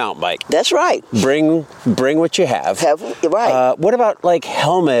 bring my mountain bike. That's right. Bring what you have. Right. What about like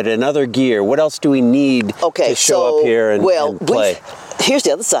helmet and other gear? What else do we need to show up here and play? Here's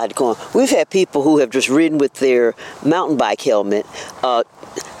the other side of the coin. We've had people who have just ridden with their mountain bike helmet.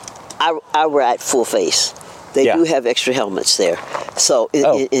 I ride full face. They do have extra helmets there. So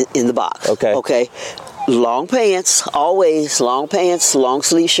in the box. Okay. Long pants, always long pants, long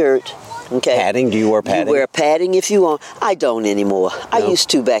sleeve shirt. Okay. Padding? Do you wear padding? You wear padding if you want. I don't anymore. I used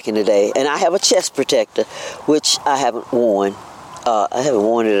to back in the day. And I have a chest protector, which I haven't worn. I haven't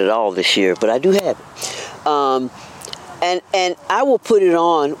worn it at all this year, but I do have it. And I will put it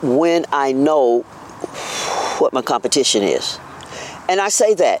on when I know what my competition is. And I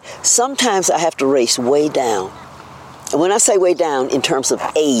say that. Sometimes I have to race way down. And when I say way down, in terms of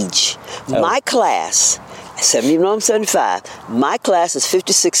age, my class, 71, 75, my class is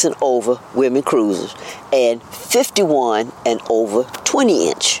 56 and over women cruisers and 51 and over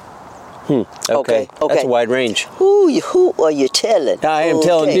 20-inch. Okay. That's a wide range. Who are you telling? I am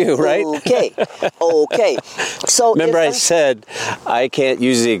telling you, right? Okay. So remember I said I can't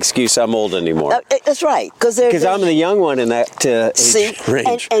use the excuse I'm old anymore. That's right. Because I'm the young one in that age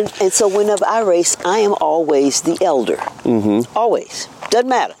range. And so whenever I race, I am always the elder. Mm-hmm. Always. Doesn't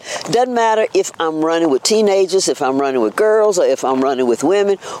matter. Doesn't matter if I'm running with teenagers, if I'm running with girls, or if I'm running with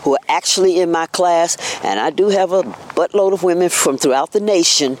women who are actually in my class. And I do have a buttload of women from throughout the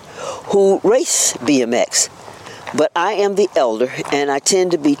nation who race BMX. But I am the elder, and I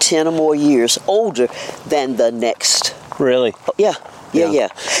tend to be 10 or more years older than the next. Really? Yeah.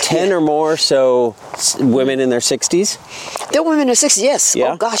 10 or more, so women in their 60s? They're women in their 60s, yes.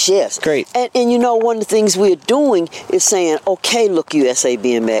 Yeah? Oh, gosh, yes. Great. And you know, one of the things we're doing is saying, okay, look, USA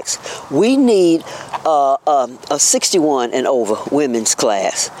BMX, we need a 61 and over women's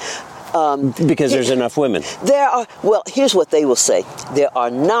class. Because there's enough women. Here's what they will say. There are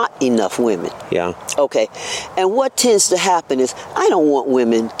not enough women. Yeah. Okay. And what tends to happen is, I don't want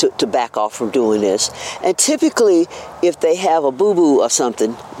women to back off from doing this. And typically, if they have a boo-boo or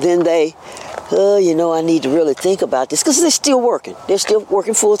something, then they, I need to really think about this. Because they're still working. They're still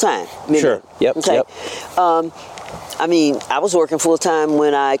working full-time. Sure. Yep. Okay. Yep. I was working full-time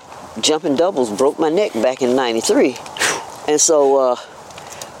when I jumping doubles broke my neck back in 93. And so...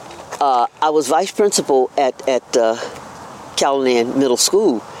 I was vice principal at Callahan Middle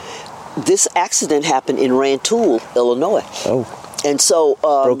School. This accident happened in Rantoul, Illinois. Oh. And so...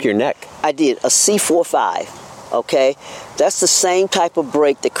 broke your neck. I did, a C45. Okay? That's the same type of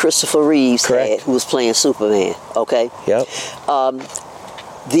break that Christopher Reeves had, who was playing Superman. Okay? Yep.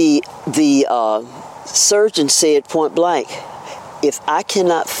 The surgeon said point blank, if I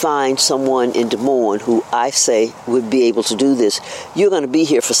cannot find someone in Des Moines who I say would be able to do this, you're going to be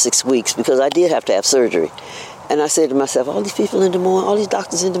here for 6 weeks, because I did have to have surgery. And I said to myself, all these people in Des Moines, all these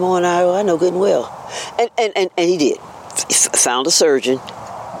doctors in Des Moines, I know good and well. And he did. Found a surgeon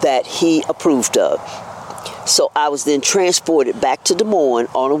that he approved of. So I was then transported back to Des Moines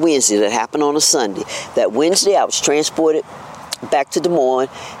on a Wednesday. That happened on a Sunday. That Wednesday I was transported back to Des Moines,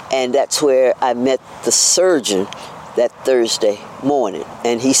 and that's where I met the surgeon that Thursday morning.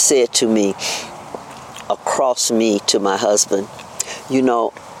 And he said to me, across me to my husband, you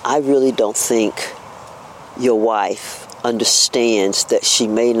know, I really don't think your wife understands that she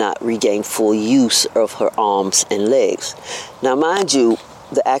may not regain full use of her arms and legs. Now, mind you,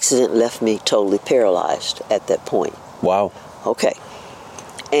 the accident left me totally paralyzed at that point. Wow. Okay.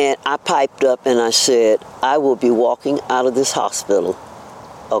 And I piped up and I said, I will be walking out of this hospital.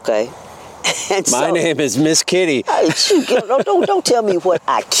 Okay? And my name is Miss Kittie. Don't tell me what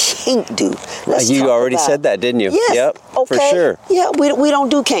I can't do. You already said that, didn't you? Yes. Yep, okay. for sure. Yeah, we don't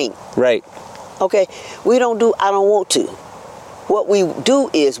do can't. Right. Okay? We don't do I don't want to. What we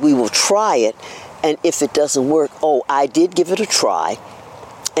do is we will try it, and if it doesn't work, I did give it a try,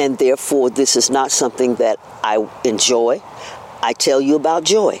 and therefore this is not something that I enjoy. I tell you about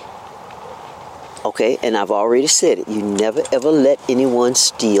joy. Okay, and I've already said it. You never ever let anyone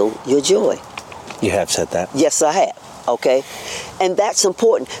steal your joy. You have said that. Yes, I have. Okay, and that's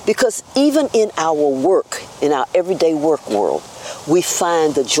important, because even in our work, in our everyday work world, we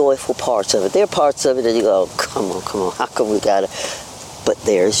find the joyful parts of it. There are parts of it that you go, come on, how come we gotta? But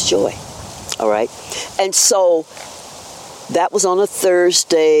there's joy. All right, and so that was on a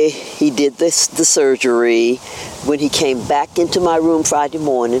Thursday. He did the surgery. When he came back into my room Friday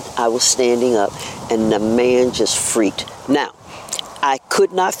morning, I was standing up, and the man just freaked. Now, I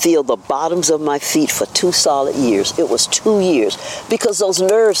could not feel the bottoms of my feet for 2 solid years. It was 2 years, because those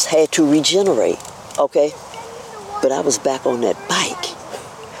nerves had to regenerate, okay? But I was back on that bike.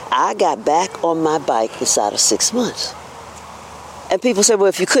 I got back on my bike inside of 6 months. And people say, well,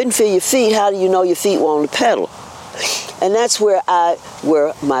 if you couldn't feel your feet, how do you know your feet were on the pedal? And that's where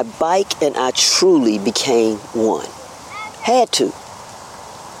my bike and I truly became one. Had to.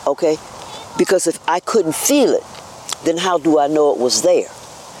 Okay? Because if I couldn't feel it, then how do I know it was there?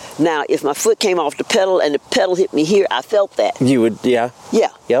 Now, if my foot came off the pedal and the pedal hit me here, I felt that. You would, yeah.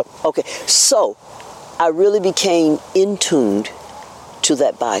 Yeah. Yep. Okay. So, I really became in tuned to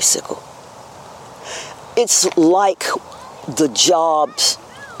that bicycle. It's like the jobs,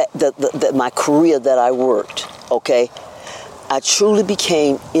 my career that I worked, okay? I truly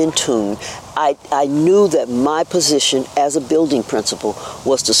became in tune. I knew that my position as a building principal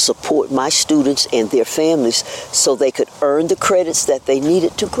was to support my students and their families so they could earn the credits that they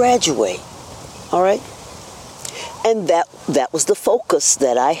needed to graduate. All right? And that was the focus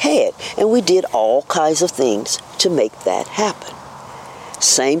that I had. And we did all kinds of things to make that happen.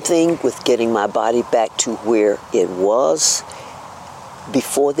 Same thing with getting my body back to where it was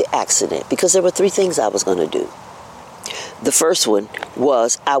before the accident, because there were 3 things I was going to do. The first one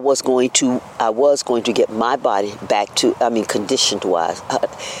was I was going to get my body back to, conditioned wise.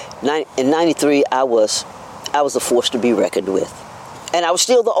 In 93, I was a force to be reckoned with. And I was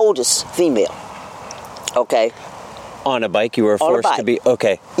still the oldest female. Okay? On a bike, you were a force to be,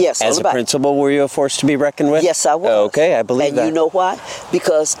 okay. Yes, as a principal, were you a force to be reckoned with? Yes, I was. Okay, I believe that. And you know why?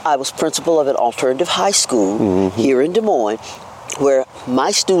 Because I was principal of an alternative high school here in Des Moines, where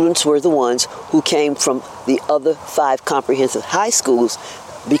my students were the ones who came from the other 5 comprehensive high schools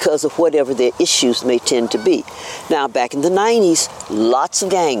because of whatever their issues may tend to be. Now, back in the 90s, lots of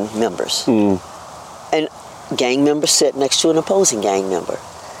gang members. And gang members sat next to an opposing gang member.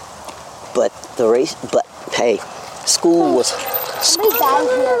 But hey, school was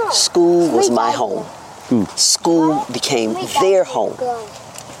my home. School became their home.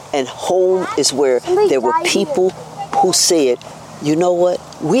 And home is where there were people who said, you know what,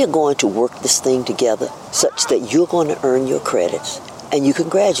 we're going to work this thing together such that you're going to earn your credits and you can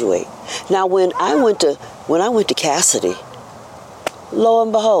graduate. Now, when I went to Cassidy, lo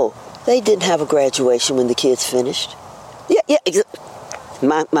and behold, they didn't have a graduation when the kids finished. Yeah,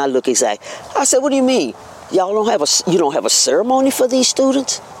 my look exact. I said, what do you mean? You don't have a ceremony for these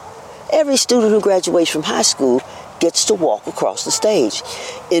students? Every student who graduates from high school gets to walk across the stage.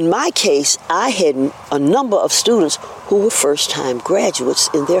 In my case, I had a number of students who were first-time graduates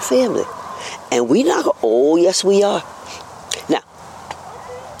in their family. And we not, oh yes we are. Now,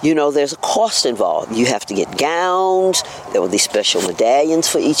 there's a cost involved. You have to get gowns. There were these special medallions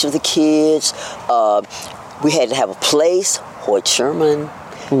for each of the kids. We had to have a place. Hoyt Sherman.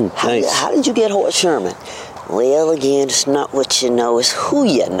 Nice. How did you get Hoyt Sherman? Well, again, it's not what you know, it's who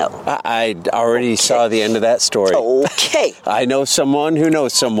you know. I already saw the end of that story. Okay. I know someone who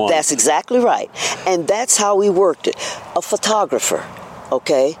knows someone. That's exactly right. And that's how we worked it. A photographer,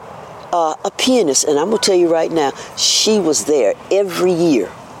 okay? A pianist, and I'm going to tell you right now, she was there every year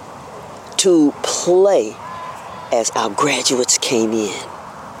to play as our graduates came in.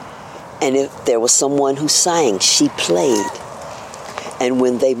 And if there was someone who sang, she played. And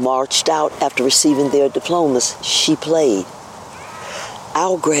when they marched out after receiving their diplomas, she played.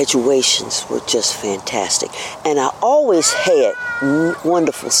 Our graduations were just fantastic. And I always had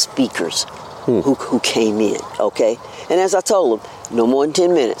wonderful speakers who came in, okay? And as I told them, no more than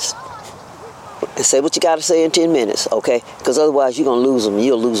 10 minutes. And say what you got to say in 10 minutes, okay? Because otherwise you're going to lose them and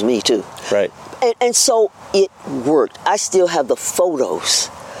you'll lose me too. Right. And so it worked. I still have the photos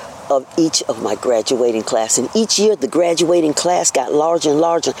of each of my graduating class. And each year the graduating class got larger and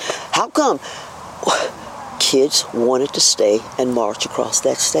larger. How come? Kids wanted to stay and march across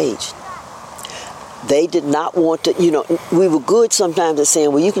that stage. They did not want to, we were good sometimes at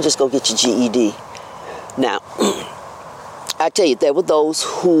saying, well, you can just go get your GED. Now, I tell you, there were those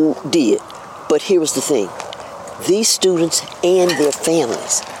who did. But here was the thing. These students and their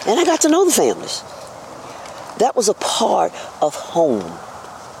families, and I got to know the families. That was a part of home.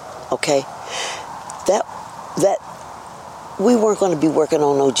 Okay, that we weren't going to be working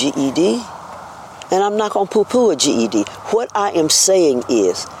on no GED, and I'm not going to poo-poo a GED. What I am saying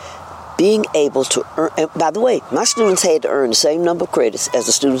is being able to earn, and by the way, my students had to earn the same number of credits as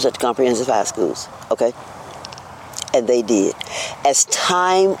the students at the comprehensive high schools, okay? And they did. As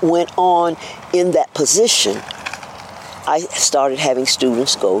time went on in that position, I started having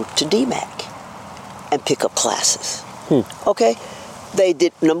students go to DMAC and pick up classes, okay? They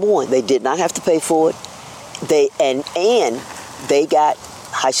did, number one, they did not have to pay for it. They got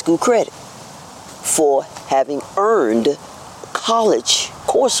high school credit for having earned college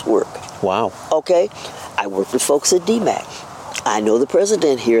coursework. Wow. Okay? I worked with folks at DMAC. I know the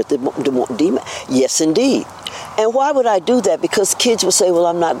president here at the DMAC. Yes, indeed. And why would I do that? Because kids would say, well,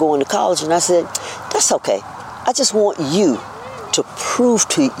 I'm not going to college. And I said, that's okay. I just want you to prove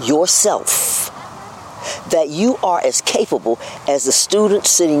to yourself that you are as capable as the student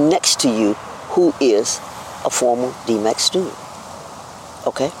sitting next to you who is a former DMAC student.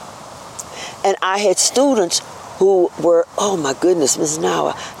 Okay? And I had students who were, oh my goodness, Mrs.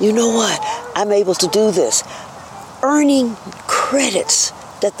 Knauer, you know what? I'm able to do this. Earning credits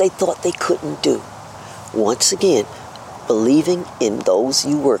that they thought they couldn't do. Once again, believing in those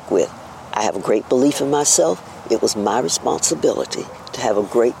you work with. I have a great belief in myself. It was my responsibility to have a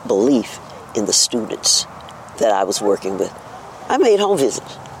great belief in the students that I was working with. I made home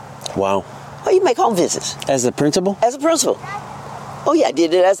visits. Wow. Oh, you make home visits. As a principal? As a principal. Oh yeah, I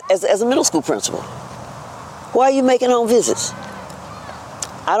did it as a middle school principal. Why are you making home visits?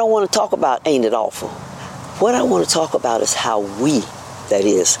 I don't want to talk about ain't it awful. What I want to talk about is how we, that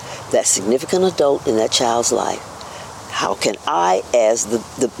is, that significant adult in that child's life, how can I, as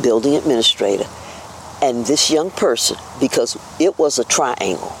the building administrator, and this young person, because it was a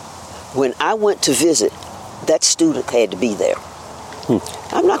triangle, when I went to visit, that student had to be there.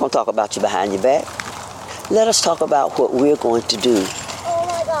 I'm not going to talk about you behind your back. Let us talk about what we're going to do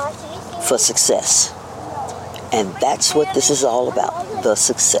for success. And that's what this is all about, the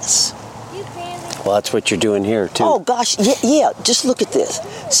success. Well, that's what you're doing here, too. Oh, gosh, yeah, just look at this.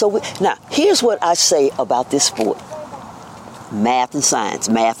 So, now, here's what I say about this sport. Math and science,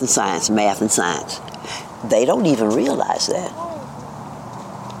 math and science, math and science. They don't even realize that.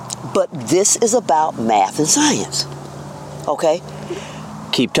 But this is about math and science, okay?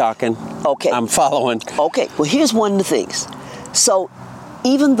 Keep talking. Okay. I'm following. Okay, well, here's one of the things. So,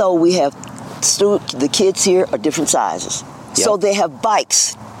 even though we have the kids here are different sizes. Yep. So they have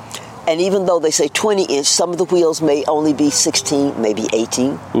bikes. And even though they say 20-inch, some of the wheels may only be 16, maybe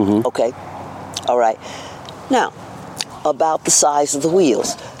 18. Mm-hmm. Okay? All right. Now, about the size of the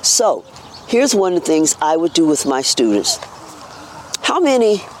wheels. So, here's one of the things I would do with my students. How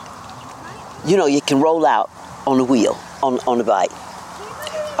many, you can roll out on the wheel, on the bike?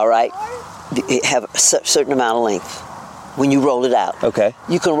 All right? It have a certain amount of length. When you roll it out. Okay.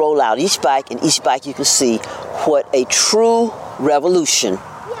 You can roll out each bike, and each bike you can see what a true revolution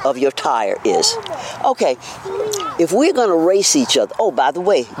of your tire is. Okay, if we're going to race each other, oh, by the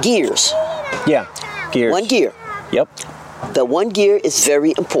way, gears. Yeah, gears. One gear. Yep. The one gear is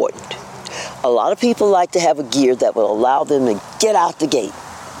very important. A lot of people like to have a gear that will allow them to get out the gate.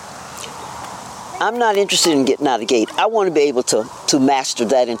 I'm not interested in getting out of the gate. I want to be able to master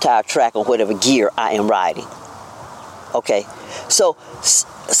that entire track on whatever gear I am riding. Okay, so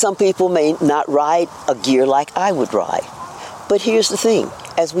some people may not ride a gear like I would ride, but here's the thing: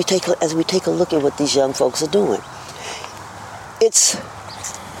 as we take a look at what these young folks are doing,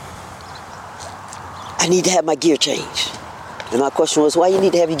 I need to have my gear changed. And my question was, why you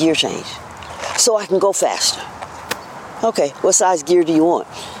need to have your gear changed? So I can go faster. Okay, what size gear do you want?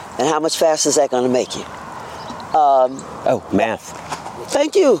 And how much faster is that going to make you? Math.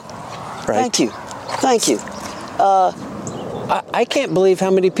 Thank you. Right. Thank you. I can't believe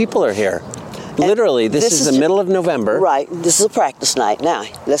how many people are here. Literally, this is the middle of November. Right. This is a practice night. Now,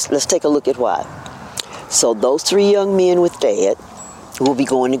 let's take a look at why. So those 3 young men with Dad will be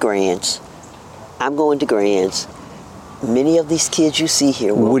going to Grands. I'm going to Grands. Many of these kids you see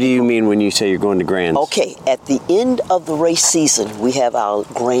here will... What do you mean when you say you're going to Grands? Okay, at the end of the race season, we have our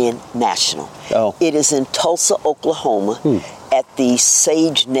Grand National. Oh. It is in Tulsa, Oklahoma, at the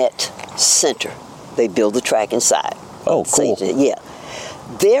SageNet Center. They build the track inside. Oh, cool. SageNet, yeah.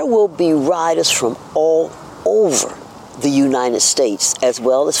 There will be riders from all over the United States, as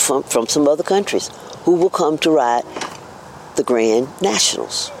well as from some other countries, who will come to ride the Grand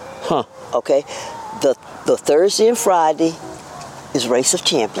Nationals. Huh. Okay? The Thursday and Friday is Race of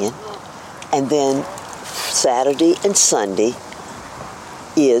Champion, and then Saturday and Sunday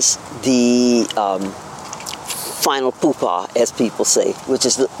is the final poopah, as people say, which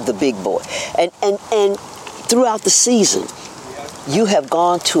is the big boy. And throughout the season, you have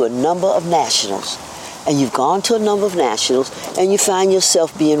gone to a number of nationals, and you find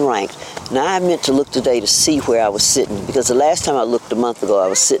yourself being ranked. Now, I meant to look today to see where I was sitting, because the last time I looked a month ago, I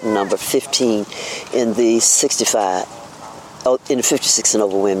was sitting number 15 in the 56 and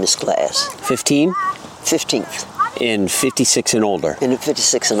over women's class. 15? 15th. In 56 and older. In the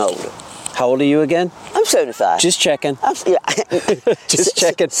 56 and older. How old are you again? I'm 75. Just checking. Just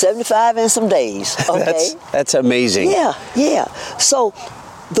checking. 75 and some days. Okay. That's amazing. Yeah. So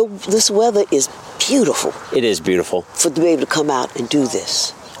this weather is beautiful. It is beautiful. To be able to come out and do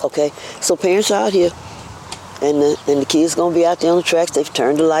this. Okay, so parents are out here, and the kids gonna be out there on the tracks. They've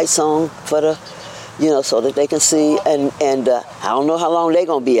turned the lights on for the, so that they can see. And I don't know how long they're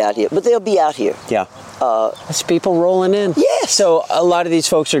gonna be out here, but they'll be out here. Yeah. That's people rolling in. Yes. So a lot of these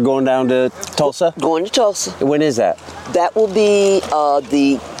folks are going down to Tulsa. Going to Tulsa. When is that? That will be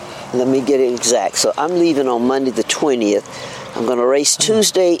Let me get it exact. So I'm leaving on Monday the 20th. I'm gonna race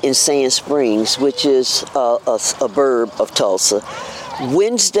Tuesday in Sand Springs, which is a suburb of Tulsa.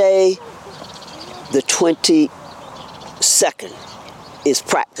 Wednesday, the 22nd, is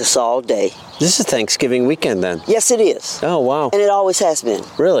practice all day. This is Thanksgiving weekend then? Yes, it is. Oh, wow. And it always has been.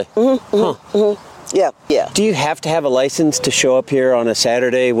 Really? Yeah. Do you have to have a license to show up here on a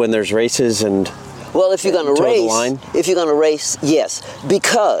Saturday when there's races and... Well, if you're going to race, yes,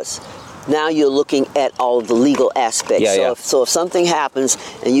 because now you're looking at all of the legal aspects. So if something happens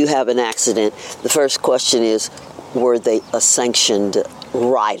and you have an accident, the first question is, were they a sanctioned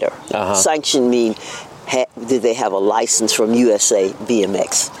rider? Sanctioned mean, did they have a license from USA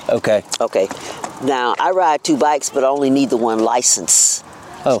BMX? Okay. Now, I ride 2 bikes, but I only need the 1 license.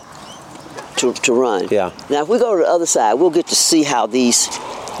 Oh. To run. Yeah. Now, if we go to the other side, we'll get to see how these...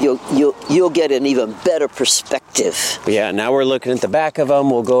 You'll get an even better perspective. Yeah, now we're looking at the back of them.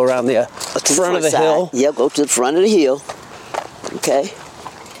 We'll go around the front of the hill. Yeah, go to the front of the hill. Okay.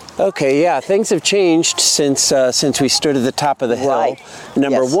 Okay, yeah, things have changed since we stood at the top of the hill. Right.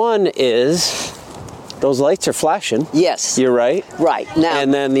 Number 1 is those lights are flashing. Yes. You're right. Right. Now.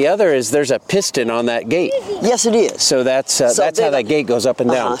 And then the other is there's a piston on that gate. Yes, it is. So that's how that gate goes up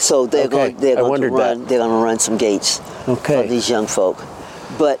and down. So they're going to run some gates for these young folk.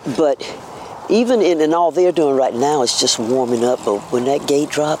 But even and all they're doing right now is just warming up. But when that gate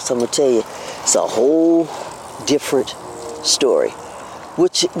drops, I'm gonna tell you, it's a whole different story,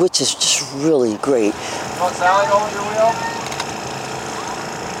 which is just really great. Want Sally holding your wheel?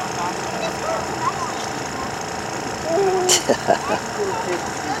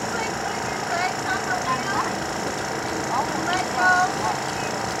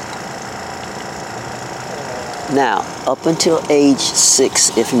 Now, up until age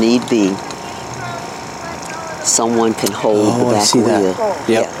 6, if need be, someone can hold the back wheel. Yep.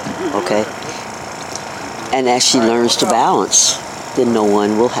 Yeah. Okay. And as she learns to balance, then no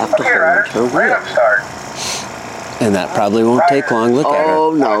one will have to hold her wheel. And that probably won't take long. Look at her.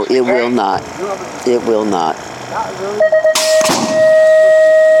 Oh no, it will not. It will not.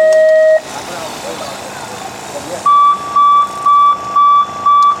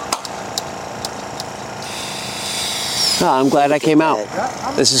 Oh, I'm glad I came out.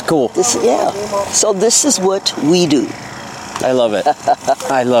 This is cool. So this is what we do. I love it.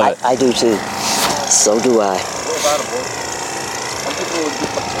 I love it. I do too. So do I.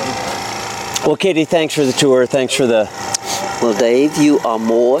 Well, Kittie, thanks for the tour. Thanks for the... Well, Dave, you are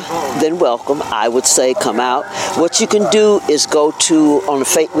more than welcome. I would say come out. What you can do is go to,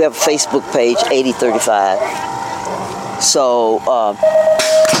 we have a Facebook page, 8035. So, but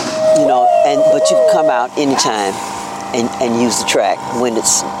you can come out anytime and use the track when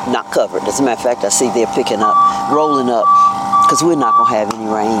it's not covered. As a matter of fact, I see they're rolling up, because we're not going to have any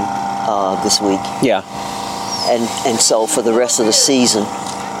rain this week. Yeah. And so for the rest of the season,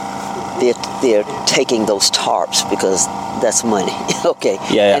 they're taking those tarps because that's money. Okay.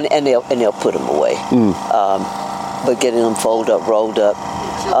 Yeah. And they'll put them away. But getting them rolled up.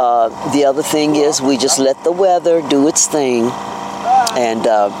 The other thing is we just let the weather do its thing, and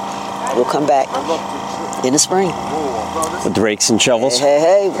we'll come back in the spring with rakes and shovels.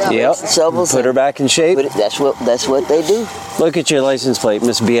 Hey. Yep. Shovels. Put her back in shape. That's what they do. Look at your license plate,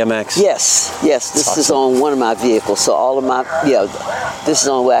 Miss BMX. Yes. This awesome. is on one of my vehicles. So all of my this is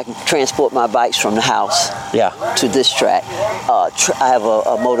the only way I can transport my bikes from the house. To this track. I have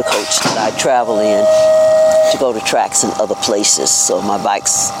a motor coach that I travel in to go to tracks in other places. So my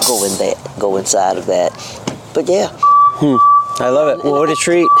bikes go inside of that. But I love it. Well, what a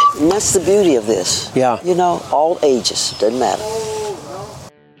treat. And that's the beauty of this. Yeah. All ages. Doesn't matter.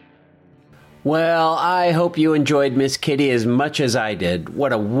 Well, I hope you enjoyed Miss Kittie as much as I did.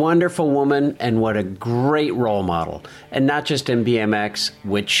 What a wonderful woman and what a great role model. And not just in BMX,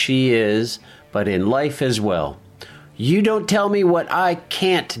 which she is, but in life as well. You don't tell me what I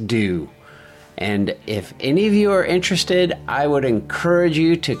can't do. And if any of you are interested, I would encourage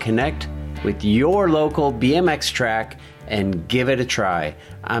you to connect with your local BMX track and give it a try.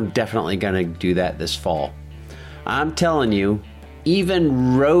 I'm definitely going to do that this fall. I'm telling you, even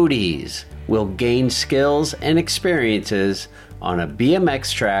roadies will gain skills and experiences on a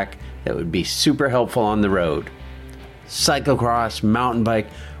BMX track that would be super helpful on the road. Cyclocross, mountain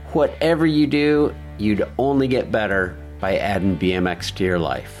bike, whatever you do, you'd only get better by adding BMX to your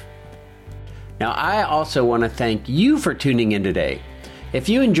life. Now, I also want to thank you for tuning in today. If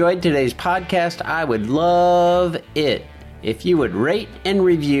you enjoyed today's podcast, I would love it if you would rate and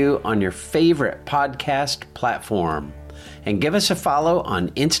review on your favorite podcast platform. And give us a follow on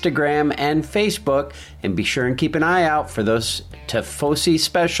Instagram and Facebook, and be sure and keep an eye out for those Tifosi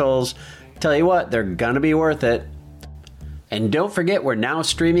specials. Tell you what, they're gonna be worth it. And don't forget, we're now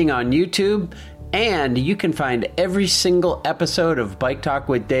streaming on YouTube, and you can find every single episode of Bike Talk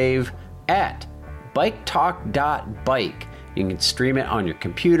with Dave at biketalk.bike. You can stream it on your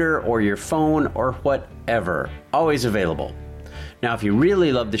computer or your phone or whatever. Always available. Now, if you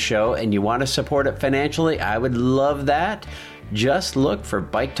really love the show and you want to support it financially, I would love that. Just look for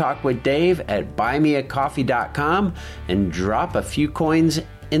Bike Talk with Dave at buymeacoffee.com and drop a few coins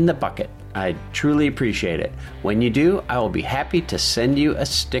in the bucket. I truly appreciate it. When you do, I will be happy to send you a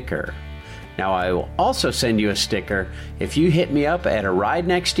sticker. Now, I will also send you a sticker if you hit me up at a ride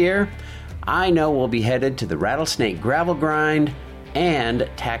next year. I know we'll be headed to the Rattlesnake Gravel Grind and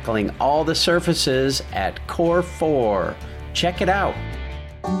tackling all the surfaces at Core 4. Check it out.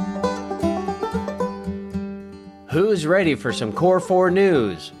 Who's ready for some Core 4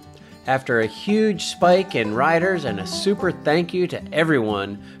 news? After a huge spike in riders and a super thank you to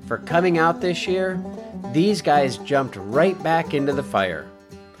everyone for coming out this year, these guys jumped right back into the fire.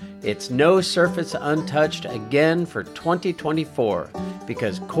 It's no surface untouched again for 2024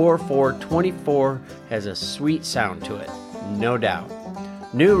 because Core 4 24 has a sweet sound to it, no doubt.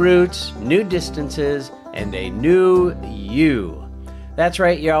 New routes, new distances, and a new you. That's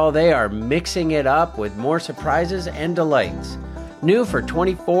right, y'all, they are mixing it up with more surprises and delights. New for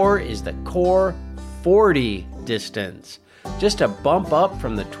 24 is the Core 40 distance. Just a bump up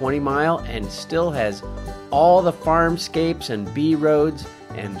from the 20 mile and still has all the farmscapes and B roads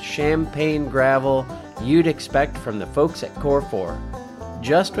and champagne gravel you'd expect from the folks at Core 4,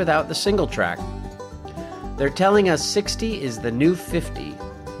 just without the single track. They're telling us 60 is the new 50,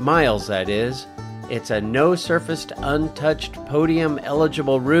 miles that is. It's a no-surfaced, untouched,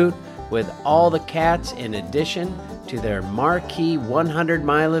 podium-eligible route with all the cats in addition to their marquee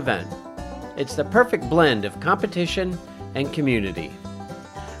 100-mile event. It's the perfect blend of competition and community.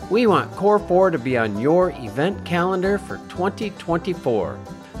 We want Core 4 to be on your event calendar for 2024.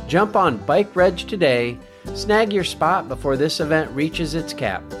 Jump on Bike Reg today, snag your spot before this event reaches its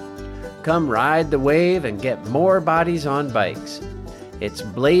cap. Come ride the wave and get more bodies on bikes. It's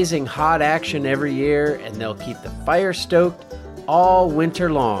blazing hot action every year, and they'll keep the fire stoked all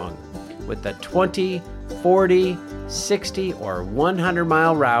winter long with the 20, 40, 60, or 100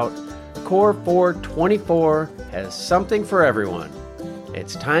 mile route, Core 424 has something for everyone.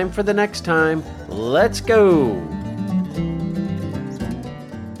 It's time for the next time. Let's go!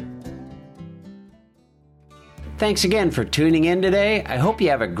 Thanks again for tuning in today. I hope you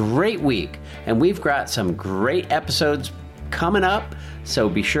have a great week, and we've got some great episodes coming up, so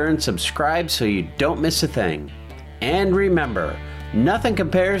be sure and subscribe so you don't miss a thing. And remember, nothing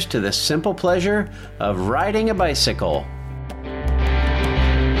compares to the simple pleasure of riding a bicycle.